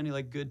if there was any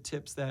like good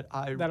tips that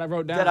I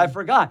wrote down that I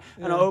forgot.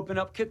 Yeah. And I'll open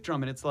up kick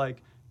drum and it's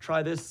like,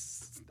 try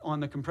this on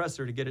the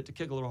compressor to get it to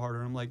kick a little harder.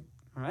 And I'm like,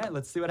 all right,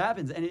 let's see what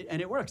happens. And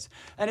it works.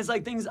 And it's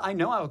like things, I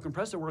know how a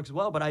compressor works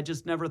well, but I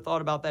just never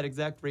thought about that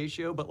exact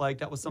ratio. But like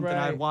that was something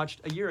I had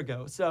watched a year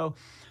ago. So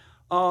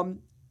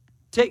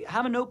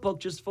have a notebook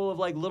just full of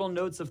like little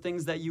notes of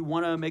things that you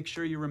want to make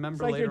sure you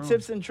remember later. It's like your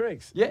tips and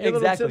tricks. Yeah, your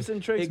exactly. Little tips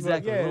and tricks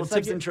exactly. book. Yeah, little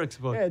tips and tricks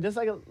book. Yeah, just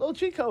like a little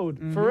cheat code.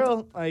 Mm-hmm. For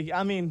real. Like,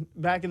 I mean,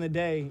 back in the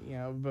day,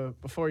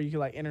 before you could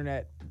like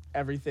internet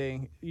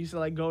everything, you used to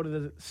like go to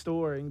the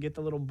store and get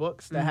the little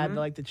books that had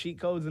like the cheat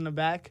codes in the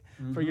back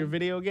for your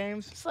video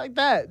games. It's like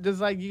that.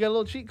 Just like you got a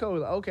little cheat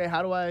code. Okay,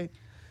 how do I?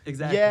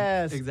 Exactly.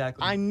 Yes.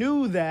 Exactly. I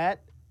knew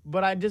that,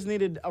 but I just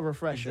needed a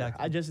refresher.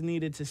 Exactly. I just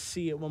needed to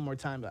see it one more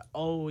time. Like,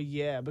 oh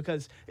yeah,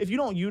 because if you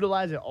don't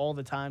utilize it all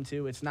the time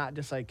too, it's not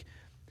just like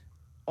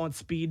on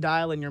speed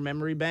dial in your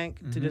memory bank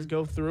to just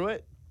go through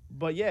it.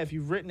 But yeah, if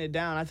you've written it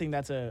down, I think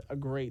that's a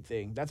great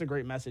thing. That's a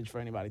great message for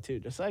anybody too.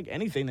 Just like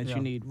anything that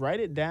you need, write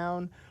it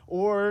down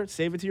or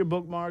save it to your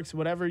bookmarks,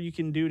 whatever you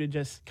can do to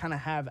just kind of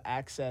have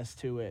access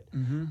to it.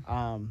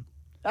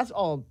 That's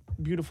all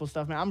beautiful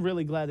stuff, man. I'm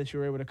really glad that you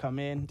were able to come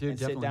in and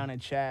sit down and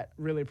chat.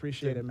 Really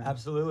appreciate it, man.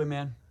 Absolutely,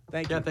 man.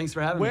 Thank you. Yeah, thanks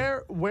for having me.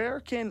 Where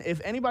can, if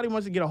anybody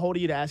wants to get a hold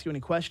of you to ask you any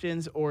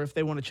questions, or if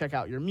they want to check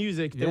out your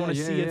music, they want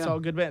to see It's All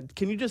Good Band,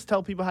 can you just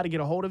tell people how to get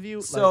a hold of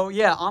you? So,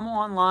 I'm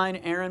online,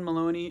 Aaron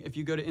Maloney. If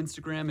you go to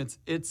Instagram,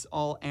 it's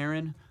all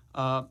Aaron.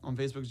 On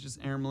Facebook, it's just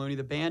Aaron Maloney.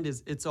 The band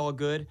is It's All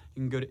Good.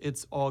 You can go to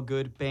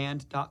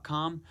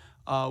itsallgoodband.com.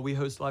 We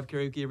host live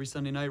karaoke every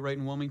Sunday night right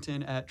in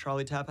Wilmington at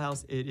Trolley Tap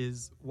House. It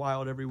is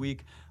wild every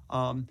week.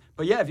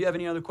 But yeah, if you have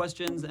any other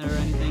questions or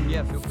anything,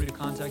 yeah, feel free to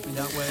contact me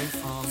that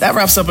way. That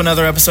wraps up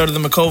another episode of the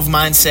McCove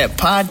Mindset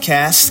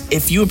Podcast.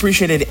 If you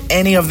appreciated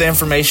any of the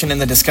information in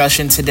the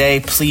discussion today,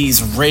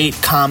 please rate,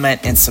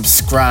 comment, and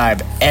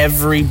subscribe.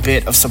 Every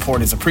bit of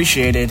support is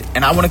appreciated,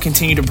 and I want to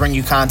continue to bring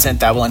you content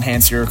that will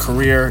enhance your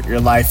career, your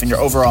life, and your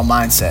overall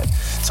mindset.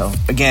 So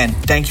again,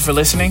 thank you for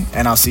listening,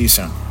 and I'll see you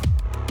soon.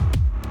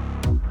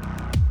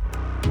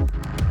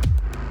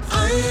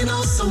 I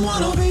know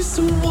someone will be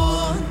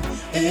someone.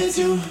 It's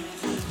you,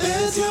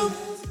 it's you.